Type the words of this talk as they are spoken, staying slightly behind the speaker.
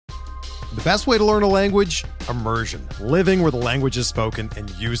The best way to learn a language? Immersion. Living where the language is spoken and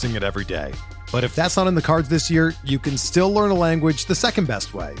using it every day. But if that's not in the cards this year, you can still learn a language the second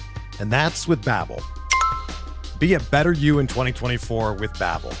best way, and that's with Babbel. Be a better you in 2024 with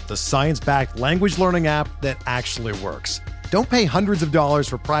Babbel, the science-backed language learning app that actually works. Don't pay hundreds of dollars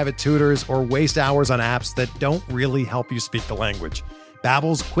for private tutors or waste hours on apps that don't really help you speak the language.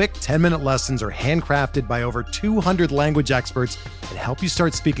 Babbel's quick 10-minute lessons are handcrafted by over 200 language experts and help you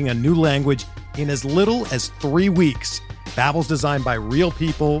start speaking a new language in as little as 3 weeks. Babbel's designed by real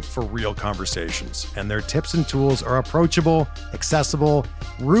people for real conversations, and their tips and tools are approachable, accessible,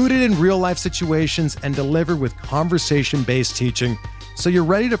 rooted in real-life situations, and delivered with conversation-based teaching, so you're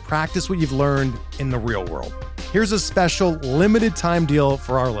ready to practice what you've learned in the real world. Here's a special limited-time deal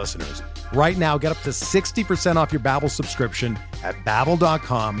for our listeners. Right now, get up to 60% off your Babbel subscription at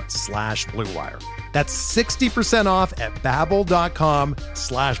babbel.com/Blue Wire. That's 60% off at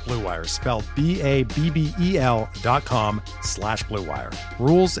babbel.com/Blue Wire, spelled BABBEL.com/Blue Wire.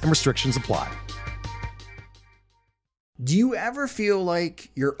 Rules and restrictions apply. Do you ever feel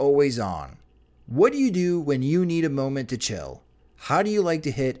like you're always on? What do you do when you need a moment to chill? How do you like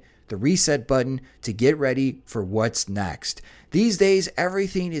to hit the reset button to get ready for what's next? These days,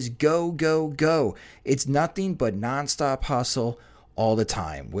 everything is go, go, go. It's nothing but nonstop hustle all the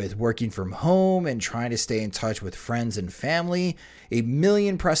time, with working from home and trying to stay in touch with friends and family, a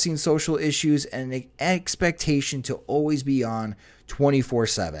million pressing social issues, and an expectation to always be on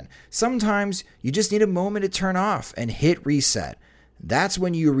 24/7. Sometimes you just need a moment to turn off and hit reset. That's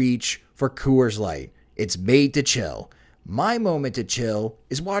when you reach for Coors Light. It's made to chill. My moment to chill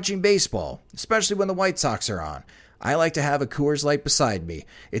is watching baseball, especially when the White Sox are on. I like to have a Coors Light beside me.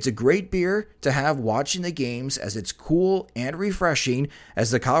 It's a great beer to have watching the games, as it's cool and refreshing as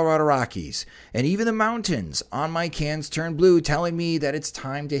the Colorado Rockies. And even the mountains on my cans turn blue, telling me that it's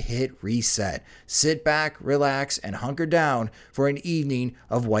time to hit reset. Sit back, relax, and hunker down for an evening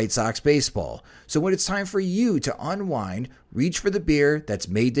of White Sox baseball. So when it's time for you to unwind, reach for the beer that's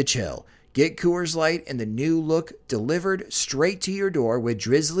made to chill. Get Coors Light in the new look delivered straight to your door with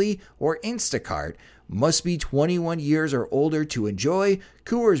Drizzly or Instacart. Must be 21 years or older to enjoy.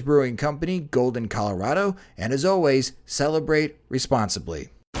 Coors Brewing Company, Golden, Colorado. And as always, celebrate responsibly.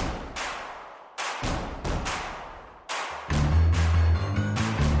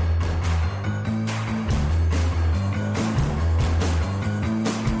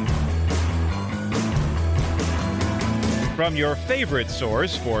 From your favorite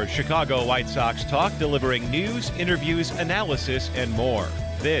source for Chicago White Sox talk, delivering news, interviews, analysis, and more.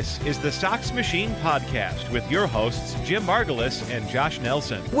 This is the Sox Machine Podcast with your hosts, Jim Margulis and Josh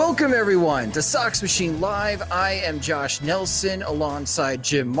Nelson. Welcome, everyone, to Sox Machine Live. I am Josh Nelson alongside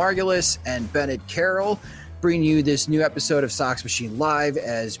Jim Margulis and Bennett Carroll, bringing you this new episode of Sox Machine Live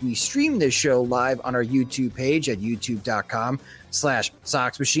as we stream this show live on our YouTube page at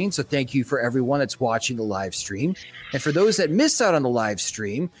youtube.com/Sox Machine. So thank you for everyone that's watching the live stream. And for those that missed out on the live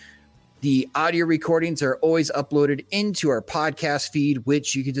stream, the audio recordings are always uploaded into our podcast feed,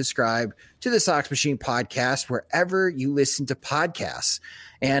 which you can subscribe to the Sox Machine Podcast wherever you listen to podcasts.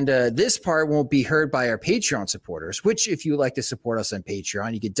 And this part won't be heard by our Patreon supporters, which if you would like to support us on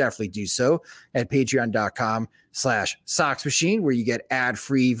Patreon, you can definitely do so at patreon.com/Sox Machine, where you get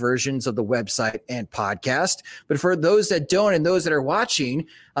ad-free versions of the website and podcast. But for those that don't and those that are watching,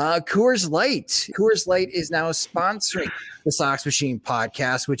 Coors Light is now sponsoring the Sox Machine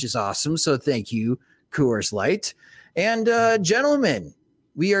Podcast, which is awesome. So thank you, Coors Light. And gentlemen,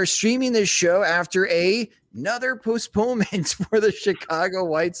 we are streaming this show after another postponement for the Chicago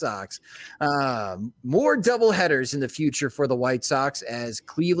White Sox. More doubleheaders in the future for the White Sox as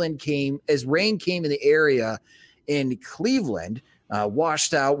rain came in the area in Cleveland,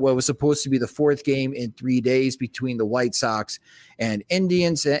 washed out what was supposed to be the fourth game in 3 days between the White Sox and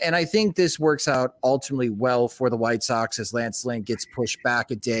Indians. And I think this works out ultimately well for the White Sox as Lance Lynn gets pushed back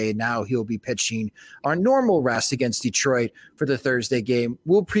a day. Now he'll be pitching on normal rest against Detroit for the Thursday game.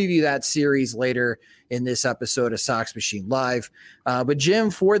 We'll preview that series later in this episode of Sox Machine Live. But Jim,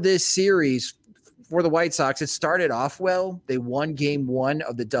 for this series, for the White Sox, it started off well. They won game one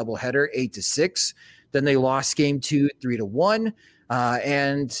of the doubleheader 8-6. Then they lost game two 3-1.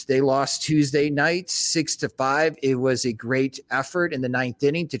 And they lost Tuesday night 6-5. It was a great effort in the ninth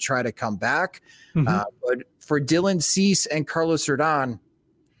inning to try to come back. But for Dylan Cease and Carlos Rodon,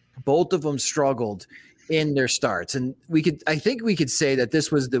 both of them struggled in their starts. And I think we could say that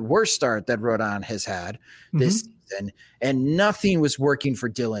this was the worst start that Rodon has had this season, and nothing was working for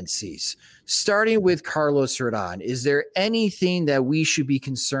Dylan Cease. Starting with Carlos Rodon, is there anything that we should be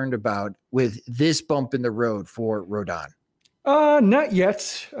concerned about with this bump in the road for Rodon? Not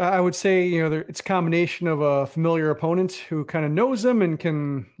yet. I would say, it's a combination of a familiar opponent who kind of knows him and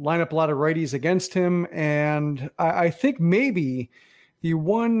can line up a lot of righties against him. And I think maybe the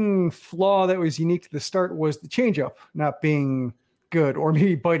one flaw that was unique to the start was the changeup not being good, or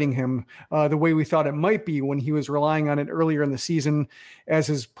maybe biting him the way we thought it might be when he was relying on it earlier in the season as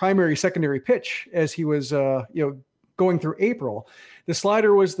his primary secondary pitch as he was, going through April. The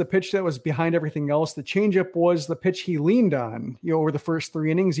slider was the pitch that was behind everything else. The changeup was the pitch he leaned on, over the first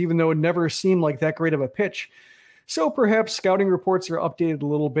 3 innings, even though it never seemed like that great of a pitch. So perhaps scouting reports are updated a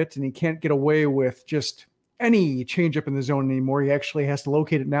little bit and he can't get away with just any changeup in the zone anymore. He actually has to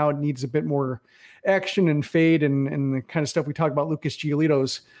locate it now. It needs a bit more action and fade and the kind of stuff we talk about Lucas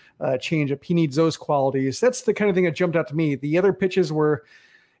Giolito's changeup. He needs those qualities. That's the kind of thing that jumped out to me. The other pitches were,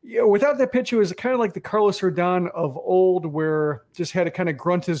 without that pitch, it was kind of like the Carlos Rodon of old, where just had to kind of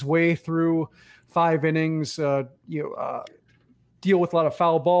grunt his way through 5 innings, deal with a lot of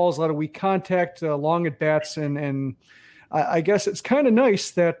foul balls, a lot of weak contact, long at bats. And I guess it's kind of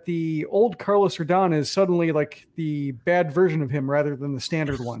nice that the old Carlos Rodon is suddenly like the bad version of him rather than the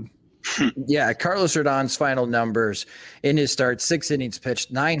standard one. Yeah, Carlos Rodon's final numbers in his start: 6 innings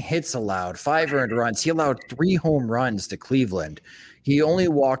pitched, 9 hits allowed, 5 earned runs. He allowed 3 home runs to Cleveland. He only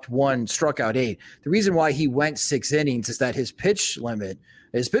walked 1, struck out 8. The reason why he went 6 innings is that his pitch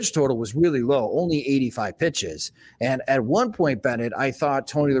total was really low, only 85 pitches. And at one point, Bennett, I thought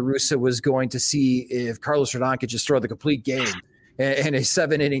Tony La Russa was going to see if Carlos Rodon could just throw the complete game in a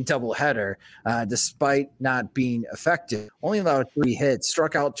 7-inning doubleheader, despite not being effective. Only allowed 3 hits,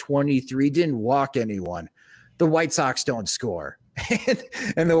 struck out 23, didn't walk anyone. The White Sox don't score,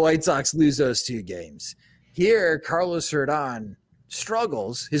 and the White Sox lose those 2 games. Here, Carlos Rodon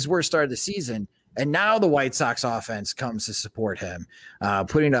struggles, his worst start of the season, and now the White Sox offense comes to support him,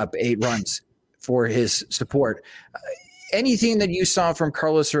 putting up 8 runs for his support. Anything that you saw from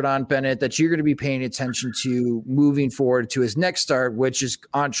Carlos Rodon, Bennett, that you're going to be paying attention to moving forward to his next start, which is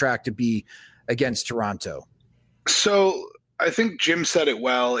on track to be against Toronto? So I think Jim said it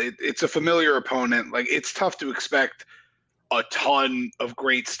well. It's a familiar opponent. Like, it's tough to expect a ton of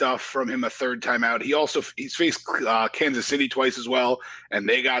great stuff from him a third time out. He's faced Kansas City twice as well, and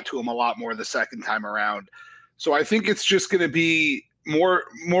they got to him a lot more the second time around. So I think it's just going to be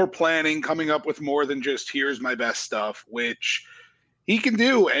more planning, coming up with more than just here's my best stuff, which he can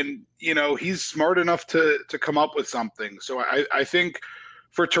do. And, he's smart enough to come up with something. So I think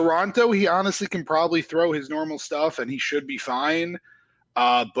for Toronto, he honestly can probably throw his normal stuff and he should be fine.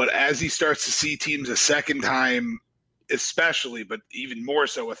 But as he starts to see teams a second time, especially, but even more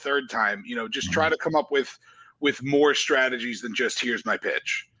so a third time, just try to come up with more strategies than just here's my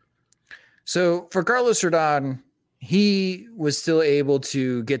pitch. So for Carlos Rodon, he was still able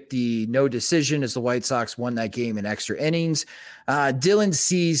to get the no decision as the White Sox won that game in extra innings. Dylan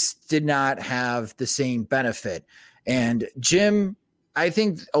Cease did not have the same benefit. And Jim, I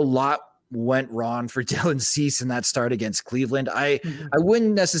think a lot went wrong for Dylan Cease in that start against Cleveland. I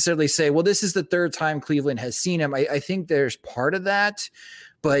wouldn't necessarily say, well, this is the third time Cleveland has seen him. I think there's part of that,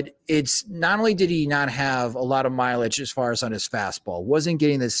 but it's not only did he not have a lot of mileage as far as on his fastball, wasn't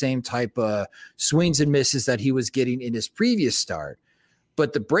getting the same type of swings and misses that he was getting in his previous start,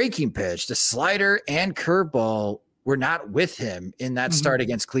 but the breaking pitch, the slider and curveball were not with him in that start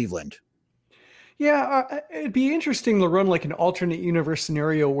against Cleveland. Yeah, it'd be interesting to run like an alternate universe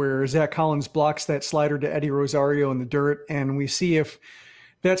scenario where Zach Collins blocks that slider to Eddie Rosario in the dirt, and we see if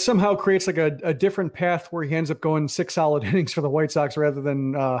that somehow creates like a different path where he ends up going 6 solid innings for the White Sox rather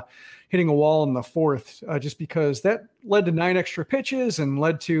than hitting a wall in the 4th, just because that led to 9 extra pitches and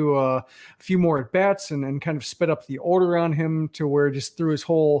led to a few more at bats and kind of sped up the order on him to where it just threw his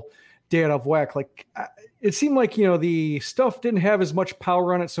whole day out of whack. Like, it seemed like, the stuff didn't have as much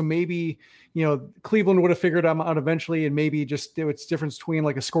power on it. So maybe, Cleveland would have figured him out eventually, and maybe just it's difference between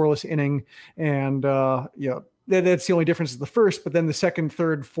like a scoreless inning and, that's the only difference is the first, but then the second,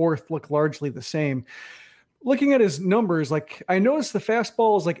 third, fourth look largely the same. Looking at his numbers, like I noticed the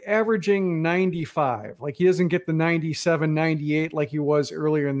fastball is like averaging 95. Like he doesn't get the 97, 98 like he was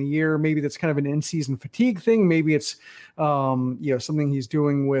earlier in the year. Maybe that's kind of an in-season fatigue thing. Maybe it's, something he's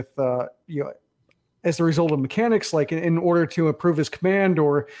doing with, as a result of mechanics, like in order to improve his command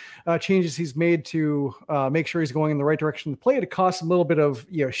or changes he's made to make sure he's going in the right direction to play. It costs a little bit of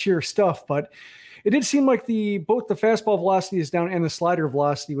sheer stuff, but it did seem like both the fastball velocity is down and the slider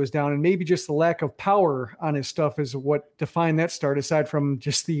velocity was down, and maybe just the lack of power on his stuff is what defined that start, aside from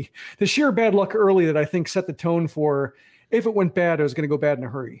just the sheer bad luck early that I think set the tone for if it went bad, it was going to go bad in a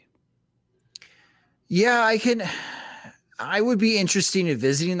hurry. Yeah, I would be interested in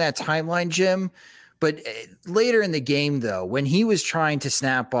visiting that timeline, Jim, But later in the game, though, when he was trying to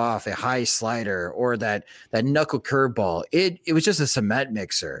snap off a high slider or that knuckle curveball, it was just a cement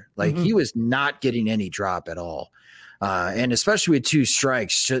mixer. Like he was not getting any drop at all. And especially with 2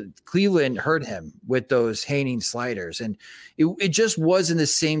 strikes, Cleveland hurt him with those hanging sliders. And it just wasn't the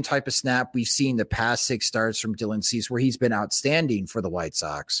same type of snap we've seen the past 6 starts from Dylan Cease, where he's been outstanding for the White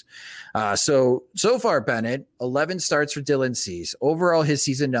Sox. So far, Bennett, 11 starts for Dylan Cease. Overall, his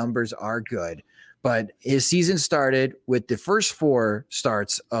season numbers are good. But his season started with the first 4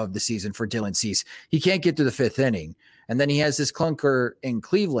 starts of the season for Dylan Cease. He can't get to the 5th inning. And then he has this clunker in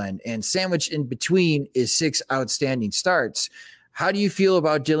Cleveland, and sandwiched in between is 6 outstanding starts. How do you feel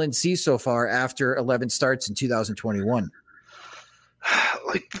about Dylan Cease so far after 11 starts in 2021?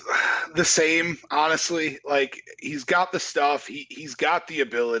 Like the same, honestly. Like he's got the stuff. He's got the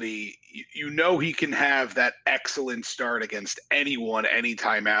ability. You know he can have that excellent start against anyone,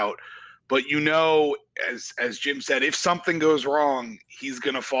 anytime out. But as Jim said, if something goes wrong, he's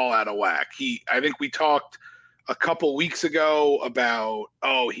going to fall out of whack. I think we talked a couple weeks ago about,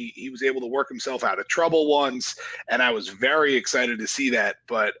 he was able to work himself out of trouble once, and I was very excited to see that,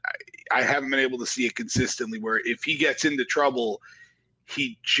 but I haven't been able to see it consistently, where if he gets into trouble,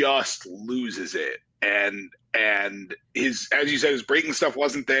 he just loses it. And his, as you said, his breaking stuff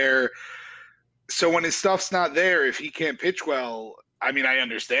wasn't there. So when his stuff's not there, if he can't pitch well, I mean, I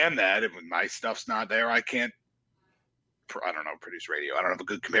understand that. If my stuff's not there, I can't, I don't know, produce radio. I don't have a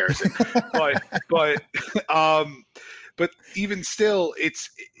good comparison, but even still,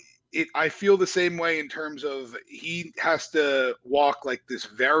 I feel the same way in terms of he has to walk like this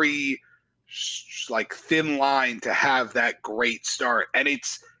very like thin line to have that great start. And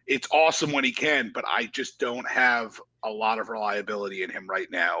it's awesome when he can, but I just don't have a lot of reliability in him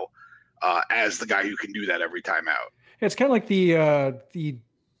right now as the guy who can do that every time out. It's kind of like the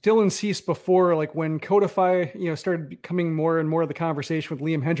Dylan Cease before, like when Codify, started becoming more and more of the conversation with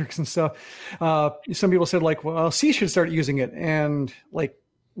Liam Hendriks and stuff. Some people said like, well, Cease should start using it. And like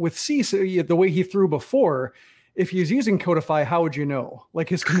with Cease, the way he threw before, if he's using Codify, how would you know? Like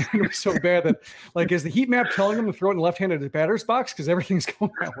his command was so bad that like, is the heat map telling him to throw it in the left-handed batter's box? Cause everything's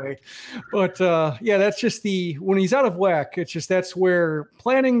going that way. But that's just when he's out of whack, it's just, that's where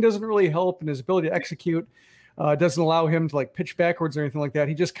planning doesn't really help, and his ability to execute doesn't allow him to like pitch backwards or anything like that.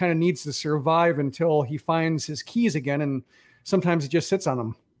 He just kind of needs to survive until he finds his keys again. And sometimes he just sits on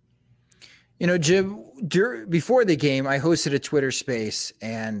them. Jim, before the game, I hosted a Twitter space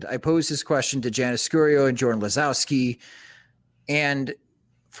and I posed this question to Janice Scurio and Jordan Lazowski. And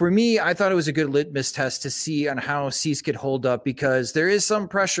for me, I thought it was a good litmus test to see on how Cease could hold up, because there is some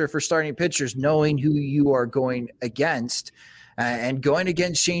pressure for starting pitchers knowing who you are going against and going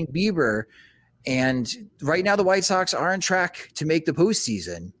against Shane Bieber. And right now the White Sox are on track to make the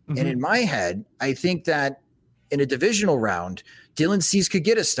postseason. Mm-hmm. And in my head, I think that in a divisional round, Dylan Cease could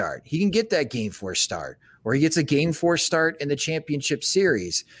get a start. He can get that Game 4 start, or he gets a Game 4 start in the championship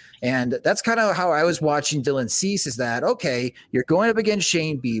series. And that's kind of how I was watching Dylan Cease, is that, okay, you're going up against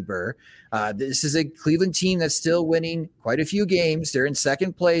Shane Bieber. This is a Cleveland team that's still winning quite a few games. They're in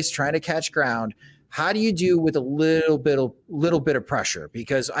second place trying to catch ground. How do you do with a little bit of pressure?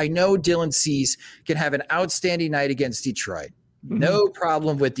 Because I know Dylan Cease can have an outstanding night against Detroit. No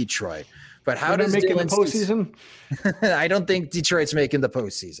problem with Detroit. But how does Dylan Cease? I don't think Detroit's making the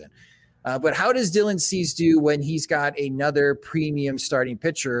postseason. But how does Dylan Cease do when he's got another premium starting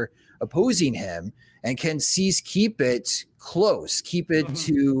pitcher opposing him? And can Cease keep it close, keep it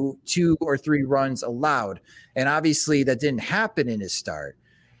to 2 or 3 runs allowed? And obviously that didn't happen in his start.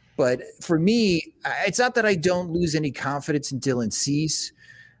 But for me, it's not that I don't lose any confidence in Dylan Cease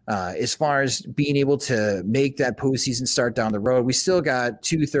as far as being able to make that postseason start down the road. We still got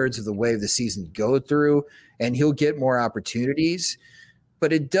 2/3 of the way of the season to go through, and he'll get more opportunities.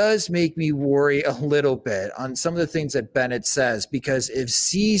 But it does make me worry a little bit on some of the things that Bennett says, because if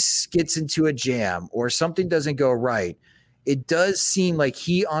Cease gets into a jam or something doesn't go right, it does seem like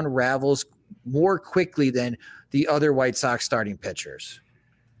he unravels more quickly than the other White Sox starting pitchers.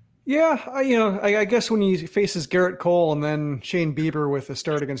 Yeah, I guess when he faces Garrett Cole and then Shane Bieber with a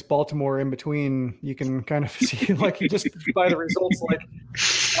start against Baltimore in between, you can kind of see, like, just by the results, like,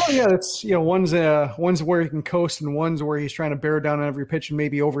 oh yeah, that's, one's where he can coast and one's where he's trying to bear down on every pitch and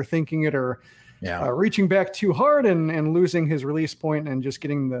maybe overthinking it, or reaching back too hard and losing his release point and just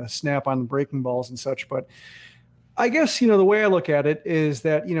getting the snap on the breaking balls and such. But I guess, the way I look at it is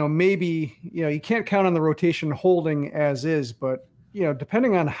that, maybe, you can't count on the rotation holding as is, but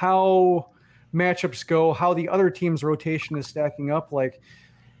depending on how matchups go, how the other team's rotation is stacking up, like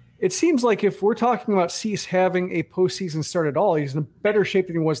it seems like if we're talking about Cease having a postseason start at all, he's in better shape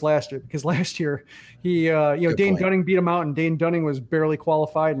than he was last year, because last year he, Dane Dunning beat him out, and Dane Dunning was barely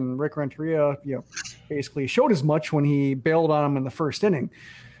qualified, and Rick Renteria, basically showed as much when he bailed on him in the first inning.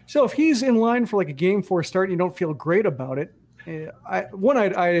 So if he's in line for like a Game 4 start and you don't feel great about it,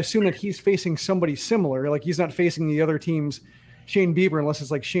 I assume that he's facing somebody similar. Like he's not facing the other team's Shane Bieber, unless it's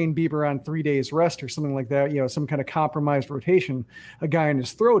like Shane Bieber on 3 days rest or something like that, some kind of compromised rotation, a guy in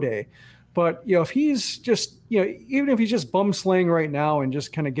his throw day. But, if he's just, even if he's just bum slaying right now and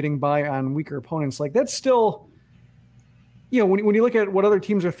just kind of getting by on weaker opponents, like that's still, when you look at what other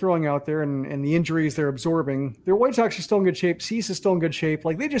teams are throwing out there and the injuries they're absorbing, their White Sox are still in good shape. Cease is still in good shape.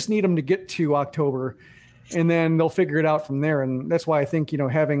 Like they just need him to get to October, and then they'll figure it out from there. And that's why I think,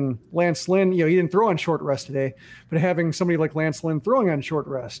 having Lance Lynn, he didn't throw on short rest today, but having somebody like Lance Lynn throwing on short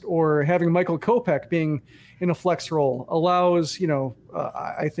rest, or having Michael Kopech being in a flex role allows,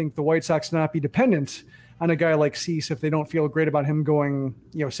 I think the White Sox to not be dependent on a guy like Cease if they don't feel great about him going,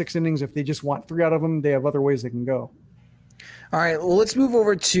 6 innings. If they just want 3 out of him, they have other ways they can go. All right, well, let's move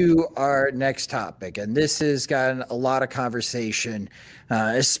over to our next topic. And this has gotten a lot of conversation,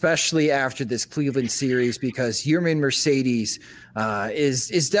 especially after this Cleveland series, because Yermin Mercedes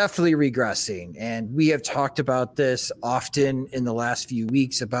is definitely regressing. And we have talked about this often in the last few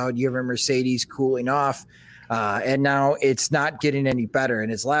weeks about Yermin Mercedes cooling off. And now it's not getting any better. In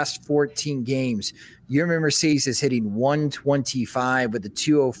his last 14 games, Yermin Mercedes is hitting 125 with a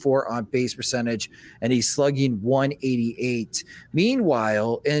 204 on base percentage, and he's slugging 188.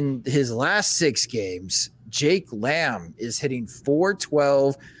 Meanwhile, in his last 6 games, Jake Lamb is hitting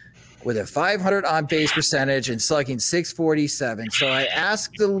 412 with a 500 on base percentage and slugging 647. So I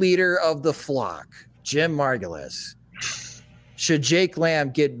asked the leader of the flock, Jim Margulis, should Jake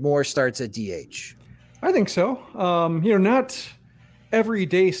Lamb get more starts at DH? I think so. Not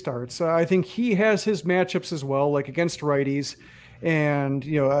everyday starts. I think he has his matchups as well, like against righties and,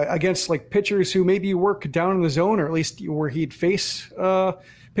 against like pitchers who maybe work down in the zone, or at least where he'd face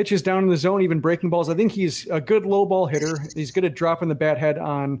pitches down in the zone, even breaking balls. I think he's a good low ball hitter. He's good at dropping the bat head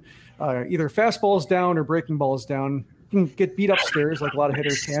on either fastballs down or breaking balls down. He can get beat upstairs like a lot of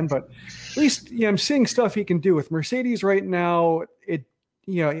hitters can, but at least I'm seeing stuff he can do with Mercedes right now.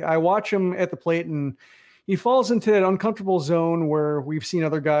 I watch him at the plate and he falls into that uncomfortable zone where we've seen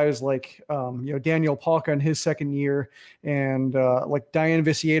other guys like, Daniel Palka in his second year, and like Diane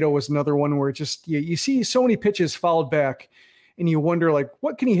Viciedo was another one where just you see so many pitches fouled back and you wonder, like,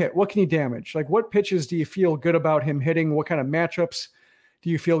 what can he hit? What can he damage? Like, what pitches do you feel good about him hitting? What kind of matchups do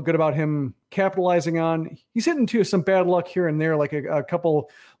you feel good about him capitalizing on? He's hitting to some bad luck here and there, like a couple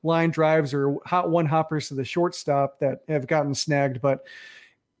line drives or hot one hoppers to the shortstop that have gotten snagged. But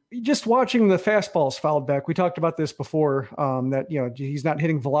just watching the fastballs fouled back, we talked about this before, that, he's not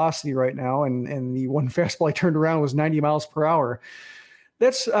hitting velocity right now. And the one fastball I turned around was 90 miles per hour.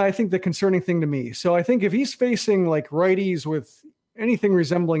 That's, I think, the concerning thing to me. So I think if he's facing like righties with anything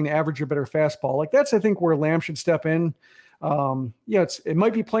resembling the average or better fastball, like that's, I think, where Lamb should step in. It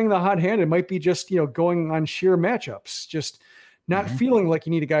might be playing the hot hand. It might be just, going on sheer matchups, just not feeling like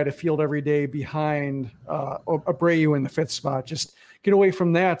you need a guy to field every day behind Abreu in the 5th spot. Just get away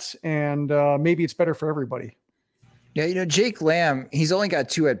from that, and maybe it's better for everybody. Yeah, Jake Lamb, he's only got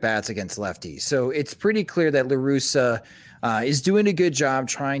 2 at-bats against lefties. So it's pretty clear that La Russa is doing a good job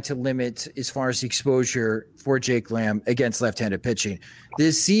trying to limit as far as the exposure for Jake Lamb against left-handed pitching.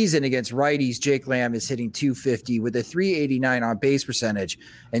 This season against righties, Jake Lamb is hitting 250 with a 389 on base percentage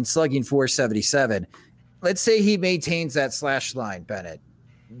and slugging 477. Let's say he maintains that slash line, Bennett.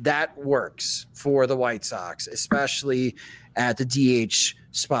 That works for the White Sox, especially at the DH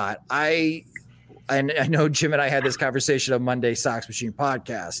spot. I know Jim and I had this conversation on Monday Sox Machine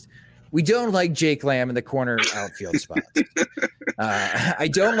podcast. We don't like Jake Lamb in the corner outfield spot. I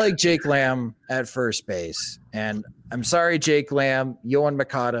don't like Jake Lamb at first base. And I'm sorry, Jake Lamb, Yohan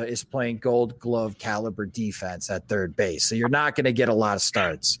Moncada is playing Gold Glove caliber defense at third base. So you're not going to get a lot of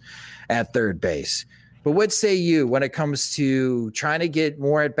starts at third base. But what say you when it comes to trying to get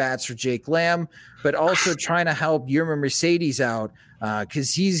more at-bats for Jake Lamb, but also trying to help Yermin Mercedes out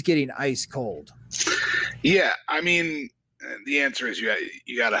because he's getting ice cold? Yeah, I mean, the answer is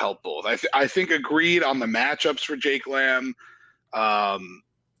you got to help both. I think agreed on the matchups for Jake Lamb.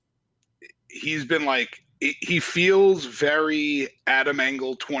 He's been he feels very Adam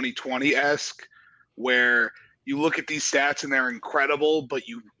Engel 2020-esque, where you look at these stats and they're incredible, but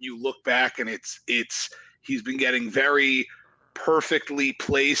you look back and he's been getting very perfectly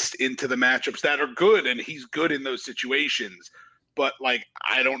placed into the matchups that are good, and he's good in those situations. But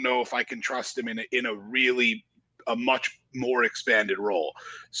I don't know if I can trust him in a really a much more expanded role.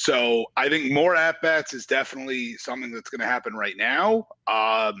 So I think more at-bats is definitely something that's going to happen right now.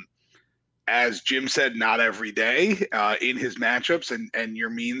 As Jim said, not every day in his matchups, and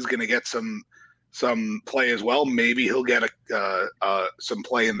Yermin's going to get some play as well. Maybe he'll get some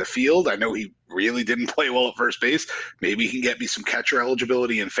play in the field. I know he really didn't play well at first base. Maybe he can get me some catcher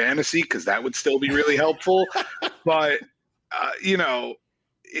eligibility in fantasy, because that would still be really helpful. But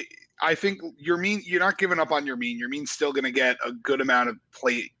I think Yermin, you're not giving up on Yermin. Yermin's still going to get a good amount of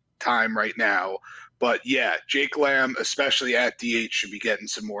plate time right now. But yeah, Jake Lamb, especially at DH, should be getting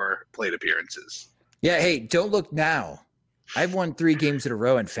some more plate appearances. Yeah, hey, don't look now. I've won 3 games in a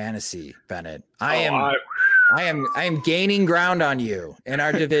row in fantasy, Bennett. I am gaining ground on you in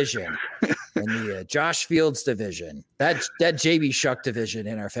our division, in the Josh Fields division. That JB Shuck division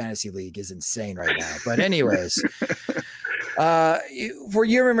in our fantasy league is insane right now. But anyways, for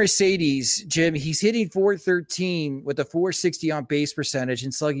Yermin Mercedes, Jim, he's hitting .413 with a .460 on base percentage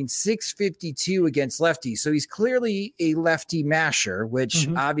and slugging .652 against lefties. So he's clearly a lefty masher, which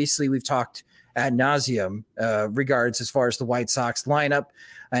obviously we've talked ad nauseum regards as far as the White Sox lineup,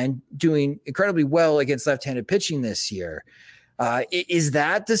 and doing incredibly well against left-handed pitching this year. Is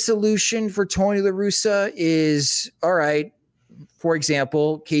that the solution for Tony La Russa? Is, all right, for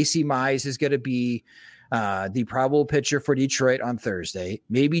example, Casey Mize is going to be the probable pitcher for Detroit on Thursday.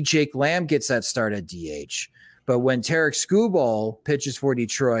 Maybe Jake Lamb gets that start at DH. But when Tarek Skubal pitches for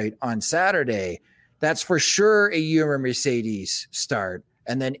Detroit on Saturday, that's for sure a Yermin Mercedes start.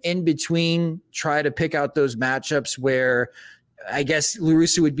 And then in between, try to pick out those matchups where I guess La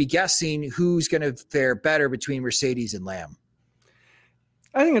Russa would be guessing who's going to fare better between Mercedes and Lamb.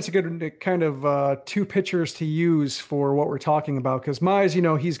 I think it's a good kind of 2 pitchers to use for what we're talking about, because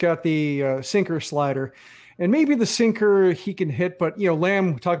Mize, he's got the sinker slider, and maybe the sinker he can hit, but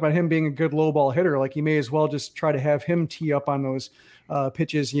Lamb, talk about him being a good low ball hitter. Like, you may as well just try to have him tee up on those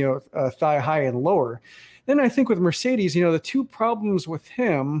pitches, thigh high and lower. Then I think with Mercedes, the 2 problems with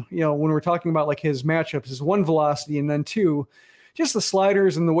him, when we're talking about like his matchups, is 1, velocity, and then 2, just the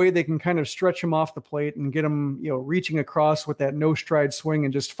sliders and the way they can kind of stretch him off the plate and get him, reaching across with that no stride swing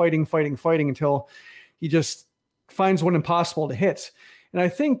and just fighting until he just finds one impossible to hit. And I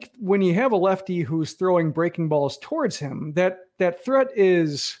think when you have a lefty who's throwing breaking balls towards him, that threat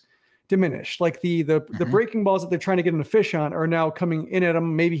is diminished. Like the breaking balls that they're trying to get him to fish on are now coming in at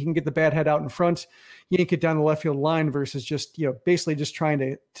him. Maybe he can get the bat head out in front, yank it down the left field line, versus just, basically just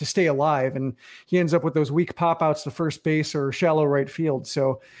trying to stay alive. And he ends up with those weak pop outs to first base or shallow right field.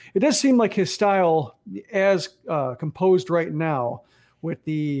 So it does seem like his style, as composed right now, with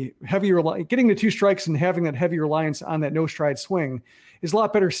the heavier, getting the 2 strikes and having that heavy reliance on that no stride swing, is a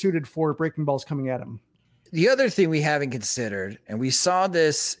lot better suited for breaking balls coming at him. The other thing we haven't considered, and we saw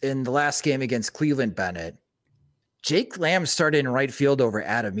this in the last game against Cleveland, Bennett, Jake Lamb started in right field over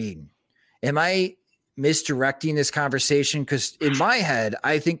Adam Eaton. Am I misdirecting this conversation? Because in my head,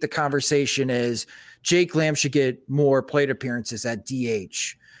 I think the conversation is Jake Lamb should get more plate appearances at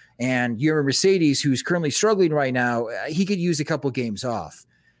DH. And Yermin Mercedes, who's currently struggling right now, he could use a couple games off.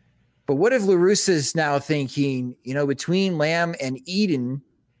 But what if La Russa's now thinking, between Lamb and Eaton,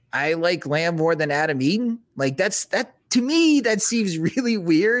 I like Lamb more than Adam Eaton? Like, that to me, that seems really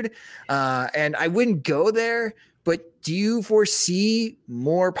weird. And I wouldn't go there. But do you foresee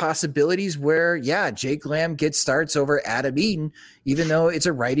more possibilities where, Jake Lamb gets starts over Adam Eaton, even though it's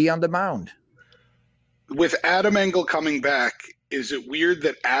a righty on the mound? With Adam Engel coming back, is it weird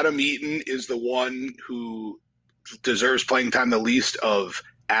that Adam Eaton is the one who deserves playing time the least of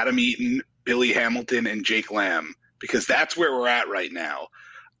Adam Eaton, Billy Hamilton, and Jake Lamb? Because that's where we're at right now.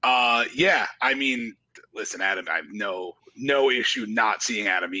 I mean, listen, Adam, I have no issue not seeing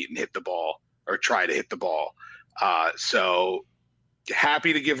Adam Eaton hit the ball or try to hit the ball. So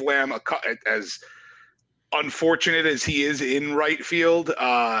happy to give Lamb as unfortunate as he is in right field,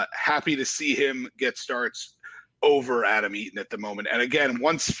 happy to see him get starts over Adam Eaton at the moment. And again,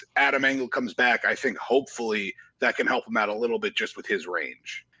 once Adam Engel comes back, I think hopefully that can help him out a little bit just with his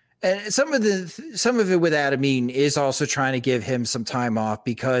range. And some of it with Adam Eaton is also trying to give him some time off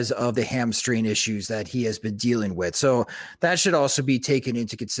because of the hamstring issues that he has been dealing with. So that should also be taken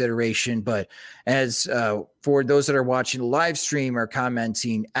into consideration. But as for those that are watching the live stream are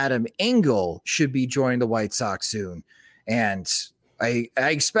commenting, Adam Engel should be joining the White Sox soon. And I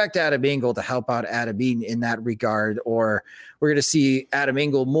expect Adam Engel to help out Adam Eaton in that regard, or we're going to see Adam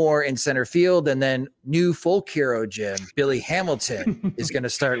Engel more in center field, and then new folk hero, Jim, Billy Hamilton is going to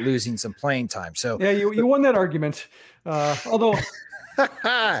start losing some playing time. So yeah, you won that argument. Although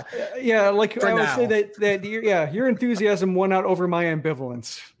Yeah, like For I would now. say that your enthusiasm won out over my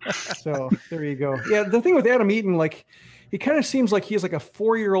ambivalence. So there you go. Yeah, the thing with Adam Eaton, like he kind of seems like he's like a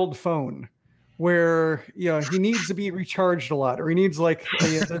 4-year-old phone where he needs to be recharged a lot, or he needs like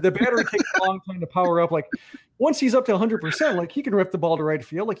the battery takes a long time to power up. Like once he's up to 100%, like he can rip the ball to right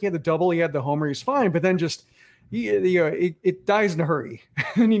field. Like he had the double, he had the homer, he's fine. But then just it dies in a hurry,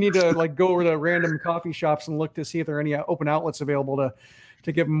 and you need to like go over to random coffee shops and look to see if there are any open outlets available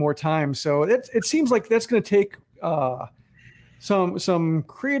to give him more time. So it seems like that's going to take some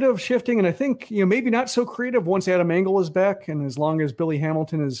creative shifting, and I think maybe not so creative once Adam Engel is back, and as long as Billy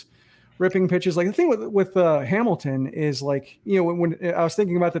Hamilton is ripping pitches. Like the thing with Hamilton is like when I was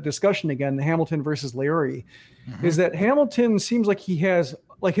thinking about the discussion again, the Hamilton versus Leury, is that Hamilton seems like he has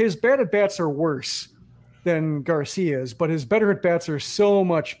like his bad at bats are worse than Garcia's, but his better at bats are so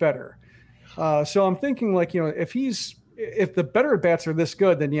much better. So I'm thinking like, if the better at bats are this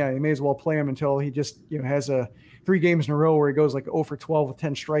good, then you may as well play him until he just, has 3 games in a row where he goes like 0 for 12 with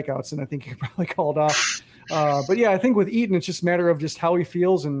 10 strikeouts. And I think he probably called off. But yeah, I think with Eaton, it's just a matter of just how he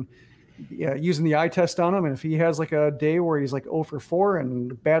feels and using the eye test on him. And if he has like a day where he's like 0 for 4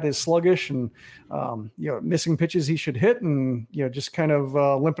 and the bat is sluggish and, missing pitches he should hit and, just kind of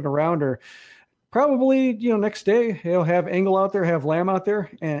limping around, or probably, next day he'll have Engel out there, have Lamb out there.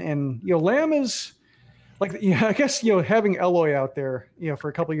 And Lamb is like, I guess, having Eloy out there, for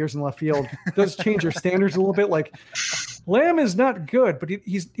a couple of years in left field does change your standards a little bit. Like Lamb is not good, but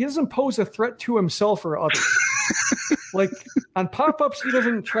he doesn't pose a threat to himself or others. Like on pop-ups, he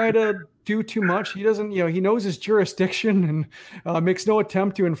doesn't try to do too much. He doesn't, he knows his jurisdiction and makes no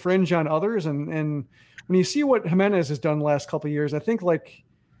attempt to infringe on others. And when you see what Jimenez has done the last couple of years, I think like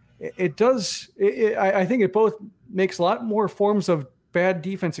it does. I think it both makes a lot more forms of bad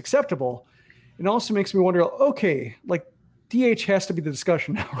defense acceptable. It also makes me wonder, okay, like DH has to be the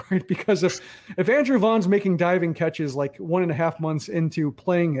discussion now, right? Because if Andrew Vaughn's making diving catches like 1.5 months into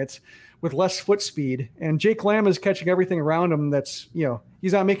playing it with less foot speed, and Jake Lamb is catching everything around him, that's,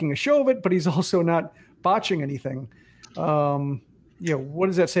 he's not making a show of it, but he's also not botching anything. What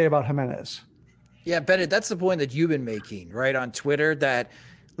does that say about Jimenez? Yeah, Bennett, that's the point that you've been making, right, on Twitter, that,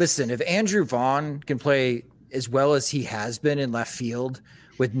 listen, if Andrew Vaughn can play as well as he has been in left field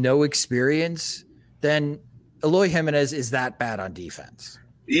with no experience, then Eloy Jimenez is that bad on defense.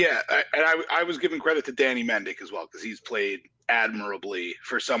 Yeah, and I was giving credit to Danny Mendick as well, because he's played admirably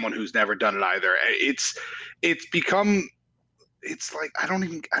for someone who's never done it either. It's like I don't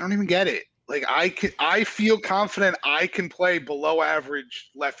even get it. Like I feel confident I can play below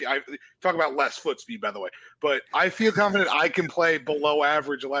average left field. I talk about less foot speed, by the way, but I feel confident I can play below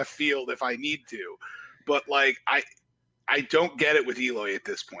average left field if I need to. But like I don't get it with Eloy at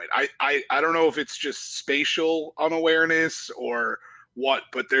this point. I don't know if it's just spatial unawareness or what,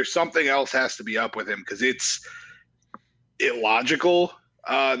 but there's something else has to be up with him, because it's illogical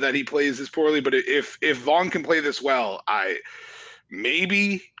that he plays this poorly. But if Vaughn can play this well,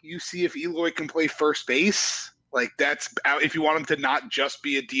 maybe you see if Eloy can play first base. Like that's if you want him to not just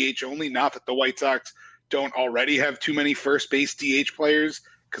be a DH only. Not that the White Sox don't already have too many first base DH players,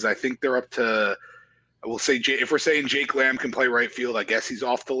 because I think they're up to, we'll say, if we're saying Jake Lamb can play right field, I guess he's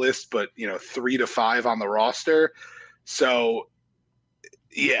off the list, but 3 to 5 on the roster. So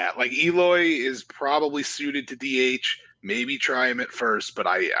yeah, like Eloy is probably suited to DH. Maybe try him at first, but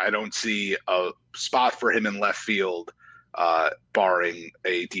I don't see a spot for him in left field, barring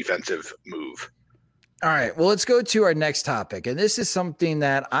a defensive move. All right, well, let's go to our next topic. And this is something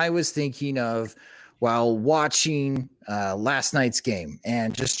that I was thinking of while watching last night's game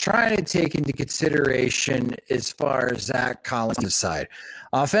and just trying to take into consideration as far as Zach Collins' side.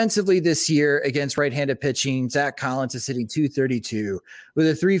 Offensively this year against right-handed pitching, Zach Collins is hitting .232 with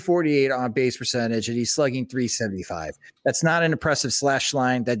a .348 on base percentage, and he's slugging .375. That's not an impressive slash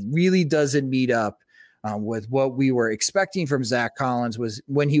line. That really doesn't meet up with what we were expecting from Zach Collins was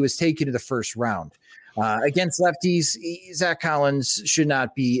when he was taken to the first round. Against lefties, Zach Collins should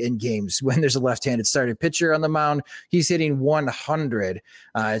not be in games when there's a left-handed starting pitcher on the mound. He's hitting 100.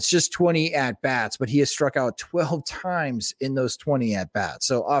 It's just 20 at-bats, but he has struck out 12 times in those 20 at-bats.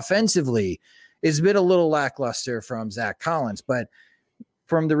 So offensively, it's been a little lackluster from Zach Collins. But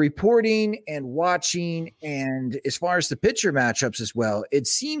from the reporting and watching, and as far as the pitcher matchups as well, it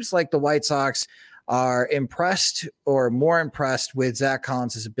seems like the White Sox are impressed or more impressed with Zach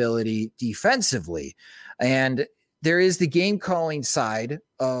Collins' ability defensively. And there is the game calling side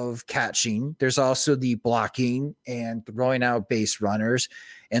of catching. There's also the blocking and throwing out base runners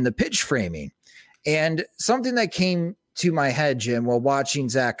and the pitch framing. And something that came to my head, Jim, while watching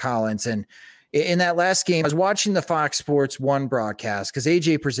Zach Collins, and In that last game, I was watching the Fox Sports 1 broadcast because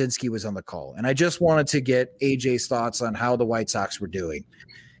AJ Pierzynski was on the call, and I just wanted to get AJ's thoughts on how the White Sox were doing.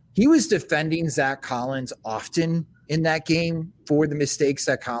 He was defending Zach Collins often in that game for the mistakes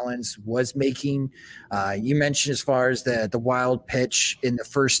that Collins was making. You mentioned as far as the wild pitch in the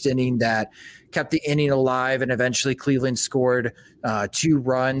first inning that kept the inning alive, and eventually Cleveland scored 2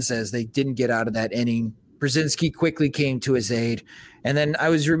 runs as they didn't get out of that inning. Pierzynski quickly came to his aid. And then I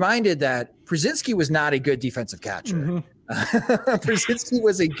was reminded that Pierzynski was not a good defensive catcher. Mm-hmm. Pierzynski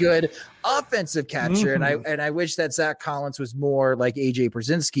was a good offensive catcher. Mm-hmm. And I wish that Zach Collins was more like AJ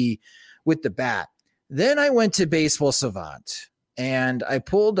Pierzynski with the bat. Then I went to Baseball Savant and I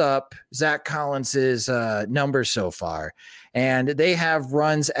pulled up Zach Collins's numbers so far. And they have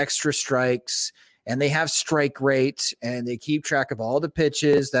runs, extra strikes, and they have strike rate, and they keep track of all the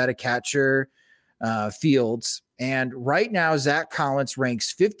pitches that a catcher fields. And right now, Zach Collins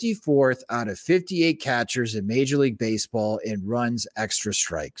ranks 54th out of 58 catchers in Major League Baseball in runs, extra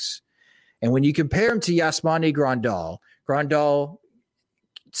strikes. And when you compare him to Yasmani Grandal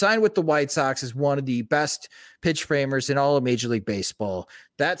signed with the White Sox as one of the best pitch framers in all of Major League Baseball.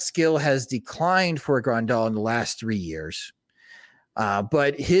 That skill has declined for Grandal in the last 3 years.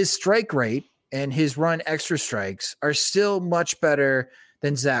 But his strike rate and his run extra strikes are still much better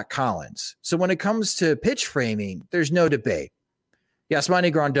than Zach Collins. So when it comes to pitch framing, there's no debate.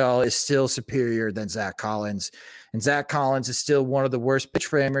 Yasmani Grandal is still superior than Zach Collins, and Zach Collins is still one of the worst pitch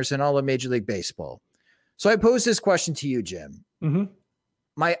framers in all of Major League Baseball. So I pose this question to you, Jim. Mm-hmm.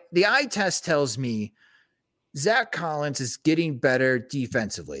 The eye test tells me Zach Collins is getting better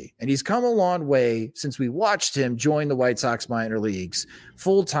defensively, and he's come a long way since we watched him join the White Sox minor leagues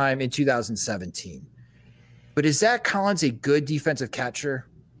full-time in 2017. But is Zach Collins a good defensive catcher?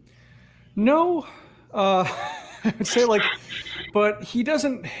 No, I would say but he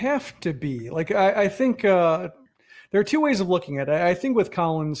doesn't have to be. I think there are 2 ways of looking at it. I think with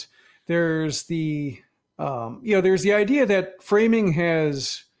Collins, there's the idea that framing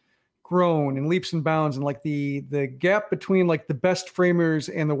has grown in leaps and bounds, and the gap between the best framers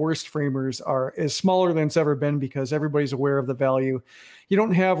and the worst framers is smaller than it's ever been because everybody's aware of the value. You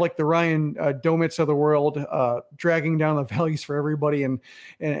don't have the Ryan Domits of the world dragging down the values for everybody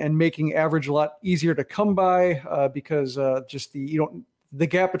and making average a lot easier to come by because the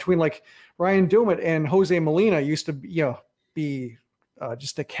gap between Ryan Domit and Jose Molina used to be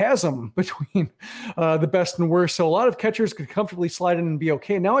just a chasm between the best and worst. So a lot of catchers could comfortably slide in and be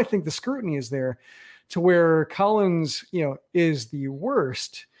okay. Now I think the scrutiny is there to where Collins, is the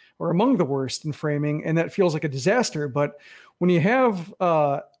worst or among the worst in framing, and that feels like a disaster. But when you have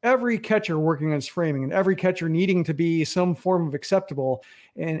every catcher working on his framing and every catcher needing to be some form of acceptable,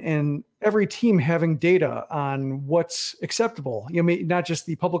 and every team having data on what's acceptable, not just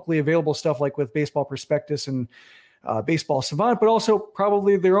the publicly available stuff like with Baseball Prospectus and Baseball Savant, but also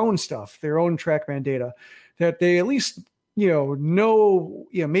probably their own stuff, their own TrackMan data, that they at least know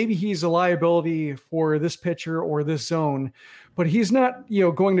maybe he's a liability for this pitcher or this zone, but he's not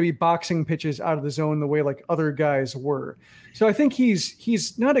going to be boxing pitches out of the zone the way other guys were. So I think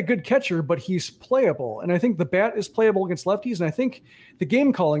he's not a good catcher, but he's playable, and I think the bat is playable against lefties, and I think the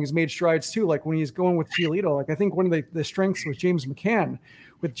game calling has made strides too. When he's going with Giolito, I think one of the strengths with James McCann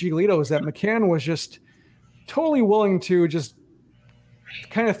with Giolito is that McCann was just totally willing to just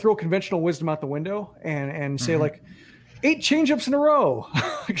kind of throw conventional wisdom out the window and say 8 changeups in a row.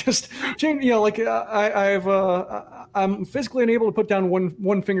 Just change, I'm physically unable to put down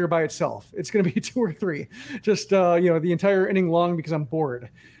one finger by itself. It's going to be 2 or 3, just the entire inning long because I'm bored.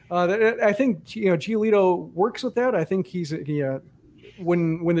 I think Giolito works with that. I think he's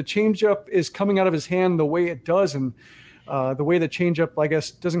when the changeup is coming out of his hand the way it does, and the way the changeup I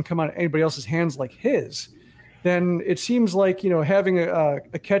guess doesn't come out of anybody else's hands like his, then it seems like, having a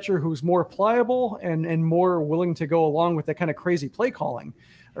catcher who's more pliable and more willing to go along with that kind of crazy play calling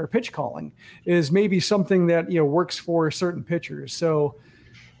or pitch calling is maybe something that, works for certain pitchers. So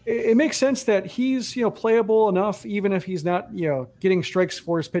it makes sense that he's, playable enough, even if he's not, getting strikes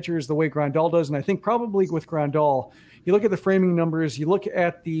for his pitchers the way Grandal does. And I think probably with Grandal, you look at the framing numbers, you look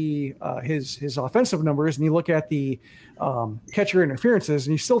at the his offensive numbers, and you look at the catcher interferences,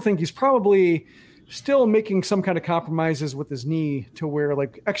 and you still think he's probably still making some kind of compromises with his knee to where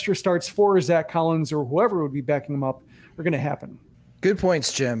extra starts for Zach Collins or whoever would be backing him up are going to happen. Good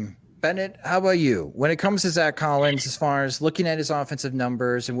points, Jim. Bennett, how about you? When it comes to Zach Collins, as far as looking at his offensive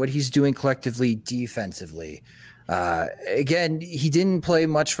numbers and what he's doing collectively defensively, again, he didn't play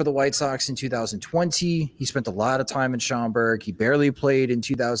much for the White Sox in 2020. He spent a lot of time in Schaumburg. He barely played in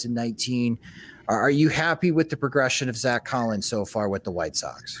 2019. Are you happy with the progression of Zach Collins so far with the White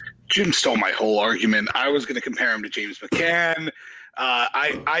Sox? Jim stole my whole argument. I was going to compare him to James McCann.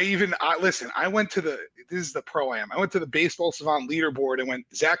 Listen, this is the Pro-Am. I went to the Baseball Savant leaderboard and went,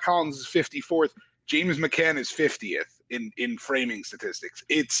 Zach Collins is 54th. James McCann is 50th in framing statistics.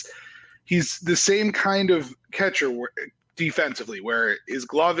 He's the same kind of catcher defensively, where his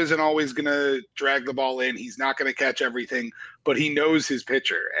glove isn't always going to drag the ball in. He's not going to catch everything, but he knows his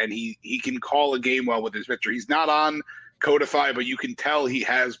pitcher, and he can call a game well with his pitcher. He's not on Codify, but you can tell he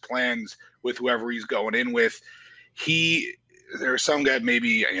has plans with whoever he's going in with. There's some guy,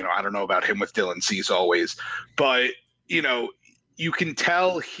 maybe, I don't know about him with Dylan Cease always, but, you can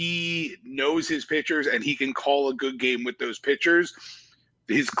tell he knows his pitchers and he can call a good game with those pitchers.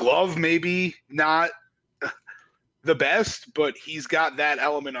 His glove maybe not the best, but he's got that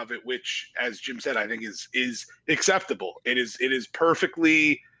element of it, which, as Jim said, I think is acceptable. It is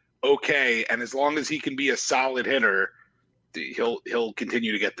perfectly okay, and as long as he can be a solid hitter, he'll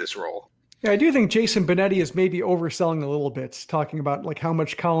continue to get this role. Yeah, I do think Jason Benetti is maybe overselling a little bit, talking about like how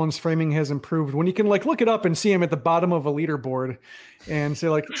much Collins' framing has improved when you can like look it up and see him at the bottom of a leaderboard and say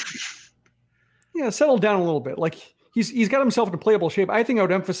like, yeah, settle down a little bit. Like he's got himself in a playable shape. I think I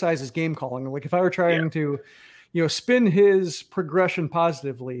would emphasize his game calling. Like if I were trying to, spin his progression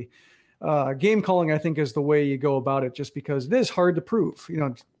positively, game calling, I think, is the way you go about it, just because it is hard to prove,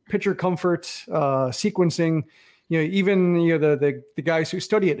 pitcher comfort, sequencing. Even the guys who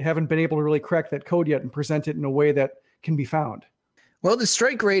study it haven't been able to really crack that code yet and present it in a way that can be found. Well, the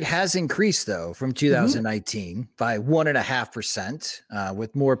strike rate has increased though from 2019 by 1.5%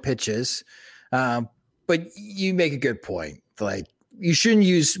 with more pitches. But you make a good point. Like we shouldn't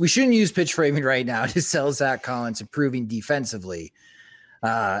use pitch framing right now to sell Zach Collins improving defensively.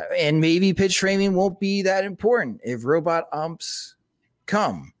 And maybe pitch framing won't be that important if robot umps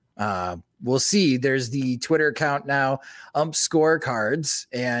come. We'll see. There's the Twitter account now, Ump Scorecards,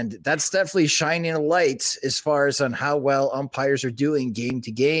 and that's definitely shining a light as far as on how well umpires are doing game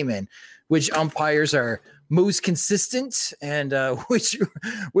to game and which umpires are most consistent and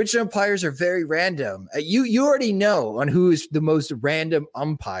which umpires are very random. You already know on who is the most random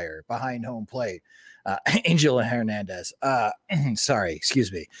umpire behind home plate. Angel Hernandez. Sorry,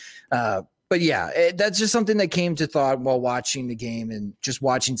 excuse me. But yeah, that's just something that came to thought while watching the game and just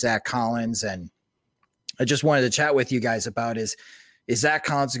watching Zach Collins. And I just wanted to chat with you guys about is Zach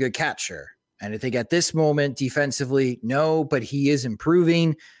Collins a good catcher? And I think at this moment, defensively, no, but he is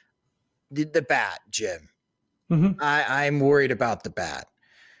improving. The bat, Jim. Mm-hmm. I'm worried about the bat.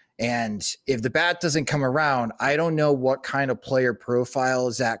 And if the bat doesn't come around, I don't know what kind of player profile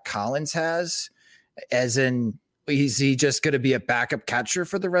Zach Collins has, as in, is he just going to be a backup catcher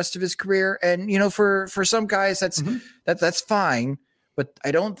for the rest of his career? And, for some guys, that's fine. But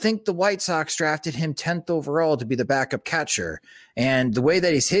I don't think the White Sox drafted him 10th overall to be the backup catcher. And the way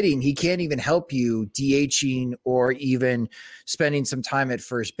that he's hitting, he can't even help you DHing or even spending some time at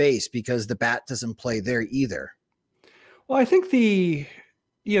first base because the bat doesn't play there either. Well, I think the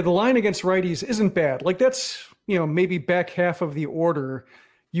line against righties isn't bad. Like that's, maybe back half of the order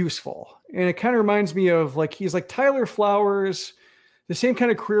useful. And it kind of reminds me of like, he's like Tyler Flowers, the same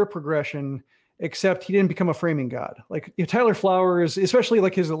kind of career progression, except he didn't become a framing god. Like Tyler Flowers, especially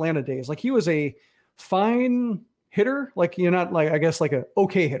like his Atlanta days, like he was a fine hitter. Like not like, I guess like a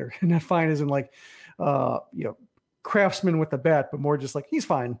okay hitter, not fine as in like, craftsman with the bat, but more just like, he's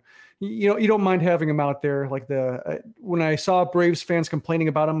fine. You don't mind having him out there. Like when I saw Braves fans complaining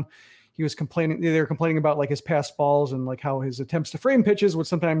about him, they were complaining about like his pass balls and like how his attempts to frame pitches would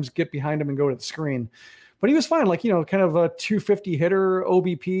sometimes get behind him and go to the screen. But he was fine, like, kind of a 250 hitter,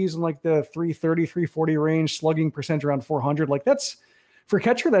 OBPs in like the 330, 340 range, slugging percentage around 400. Like that's for a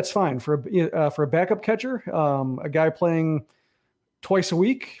catcher, that's fine. For a backup catcher, a guy playing twice a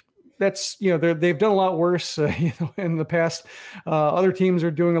week, that's, they've done a lot worse, in the past. Other teams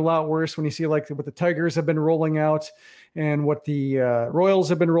are doing a lot worse when you see like what the Tigers have been rolling out and what the Royals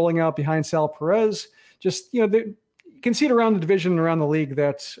have been rolling out behind Sal Perez. Just, you can see it around the division and around the league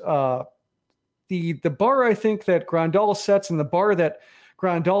that the bar, I think, that Grandal sets and the bar that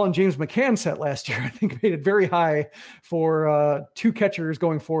Grandal and James McCann set last year, I think made it very high for two catchers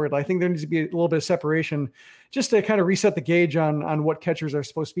going forward. I think there needs to be a little bit of separation just to kind of reset the gauge on what catchers are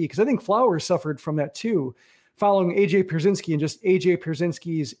supposed to be. Because I think Flowers suffered from that too, following A.J. Pierzynski and just A.J.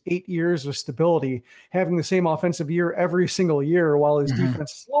 Pierzynski's 8 years of stability, having the same offensive year every single year while his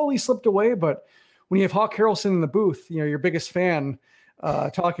defense slowly slipped away. But when you have Hawk Harrelson in the booth, your biggest fan,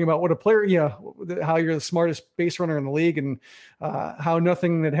 talking about what a player, how you're the smartest base runner in the league, and how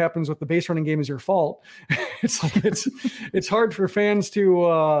nothing that happens with the base running game is your fault. It's hard for fans to,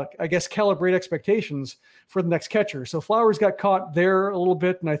 I guess, calibrate expectations for the next catcher. So Flowers got caught there a little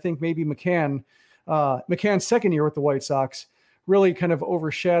bit, and I think maybe McCann's second year with the White Sox really kind of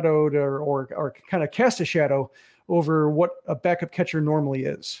overshadowed or kind of cast a shadow over what a backup catcher normally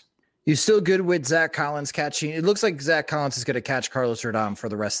is. You still good with Zach Collins catching? It looks like Zach Collins is going to catch Carlos Rodon for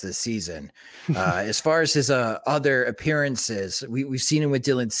the rest of the season. As far as his other appearances, we've seen him with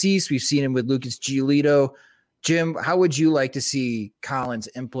Dylan Cease. We've seen him with Lucas Giolito. Jim, how would you like to see Collins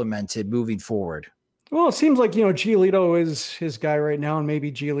implemented moving forward? Well, it seems like, Giolito is his guy right now, and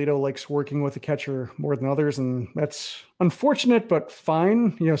maybe Giolito likes working with the catcher more than others, and that's unfortunate, but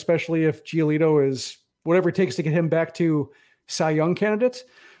fine, especially if Giolito is whatever it takes to get him back to Cy Young candidates.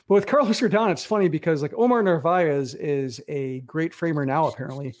 But with Carlos Rodon, it's funny because like Omar Narvaez is a great framer now,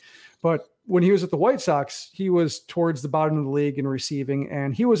 apparently. But when he was at the White Sox, he was towards the bottom of the league in receiving,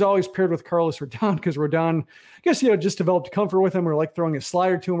 and he was always paired with Carlos Rodon because Rodon, I guess, just developed comfort with him or like throwing a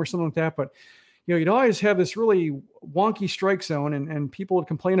slider to him or something like that. But, you'd always have this really wonky strike zone, and people would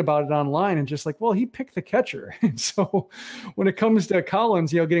complain about it online and just like, well, he picked the catcher. And so when it comes to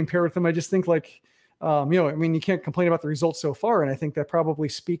Collins, getting paired with him, I just think like, you can't complain about the results so far. And I think that probably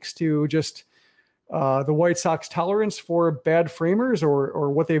speaks to just the White Sox tolerance for bad framers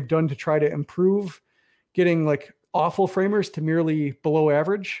or what they've done to try to improve getting like awful framers to merely below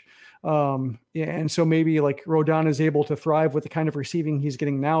average. And so maybe like Rodon is able to thrive with the kind of receiving he's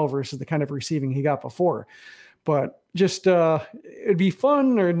getting now versus the kind of receiving he got before. But just it'd be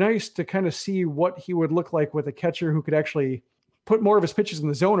fun or nice to kind of see what he would look like with a catcher who could actually put more of his pitches in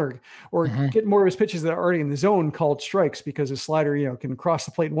the zone or get more of his pitches that are already in the zone called strikes, because his slider, can cross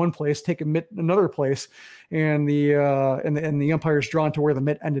the plate in one place, take a mitt in another place, and the umpire's drawn to where the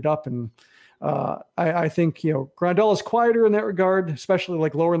mitt ended up. And I think, Grandal is quieter in that regard, especially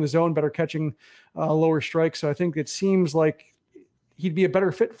like lower in the zone, better catching lower strikes. So I think it seems like he'd be a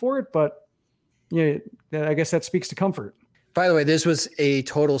better fit for it, but I guess that speaks to comfort. By the way, this was a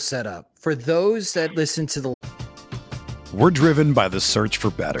total setup for those that listen to the. We're driven by the search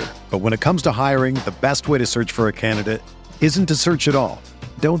for better. But when it comes to hiring, the best way to search for a candidate isn't to search at all.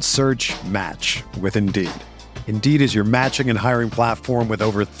 Don't search, match with Indeed. Indeed is your matching and hiring platform with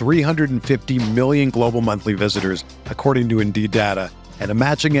over 350 million global monthly visitors, according to Indeed data, and a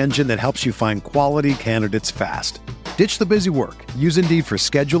matching engine that helps you find quality candidates fast. Ditch the busy work. Use Indeed for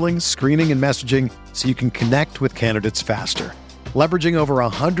scheduling, screening, and messaging so you can connect with candidates faster. Leveraging over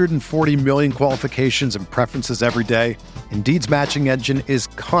 140 million qualifications and preferences every day, Indeed's matching engine is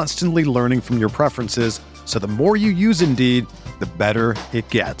constantly learning from your preferences, so the more you use Indeed, the better it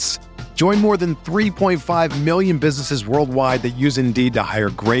gets. Join more than 3.5 million businesses worldwide that use Indeed to hire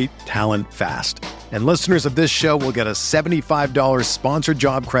great talent fast. And listeners of this show will get a $75 sponsored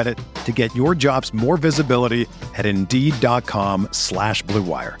job credit to get your jobs more visibility at Indeed.com/Blue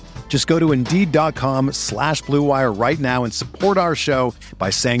Wire. Just go to Indeed.com/Blue Wire right now and support our show by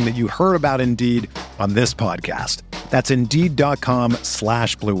saying that you heard about Indeed on this podcast. That's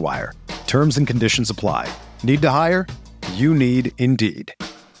Indeed.com/Blue Wire. Terms and conditions apply. Need to hire? You need Indeed.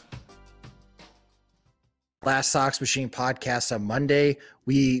 Last Sox Machine podcast on Monday,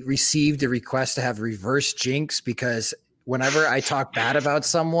 we received a request to have reverse jinx because whenever I talk bad about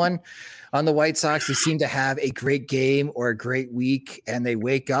someone on the White Sox, they seem to have a great game or a great week and they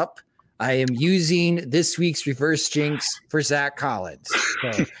wake up. I am using this week's reverse jinx for Zach Collins.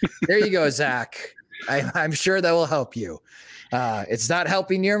 So there you go, Zach. I'm sure that will help you. It's not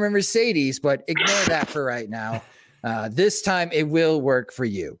helping Yermin Mercedes, but ignore that for right now. This time it will work for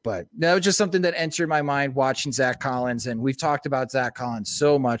you, but that was just something that entered my mind watching Zach Collins. And we've talked about Zach Collins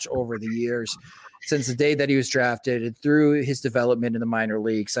so much over the years since the day that he was drafted and through his development in the minor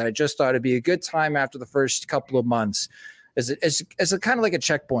leagues. I just thought it'd be a good time after the first couple of months as a kind of like a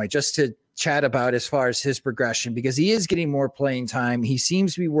checkpoint just to chat about as far as his progression, because he is getting more playing time. He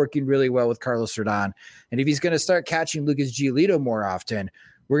seems to be working really well with Carlos Rodon. And if he's going to start catching Lucas Giolito more often,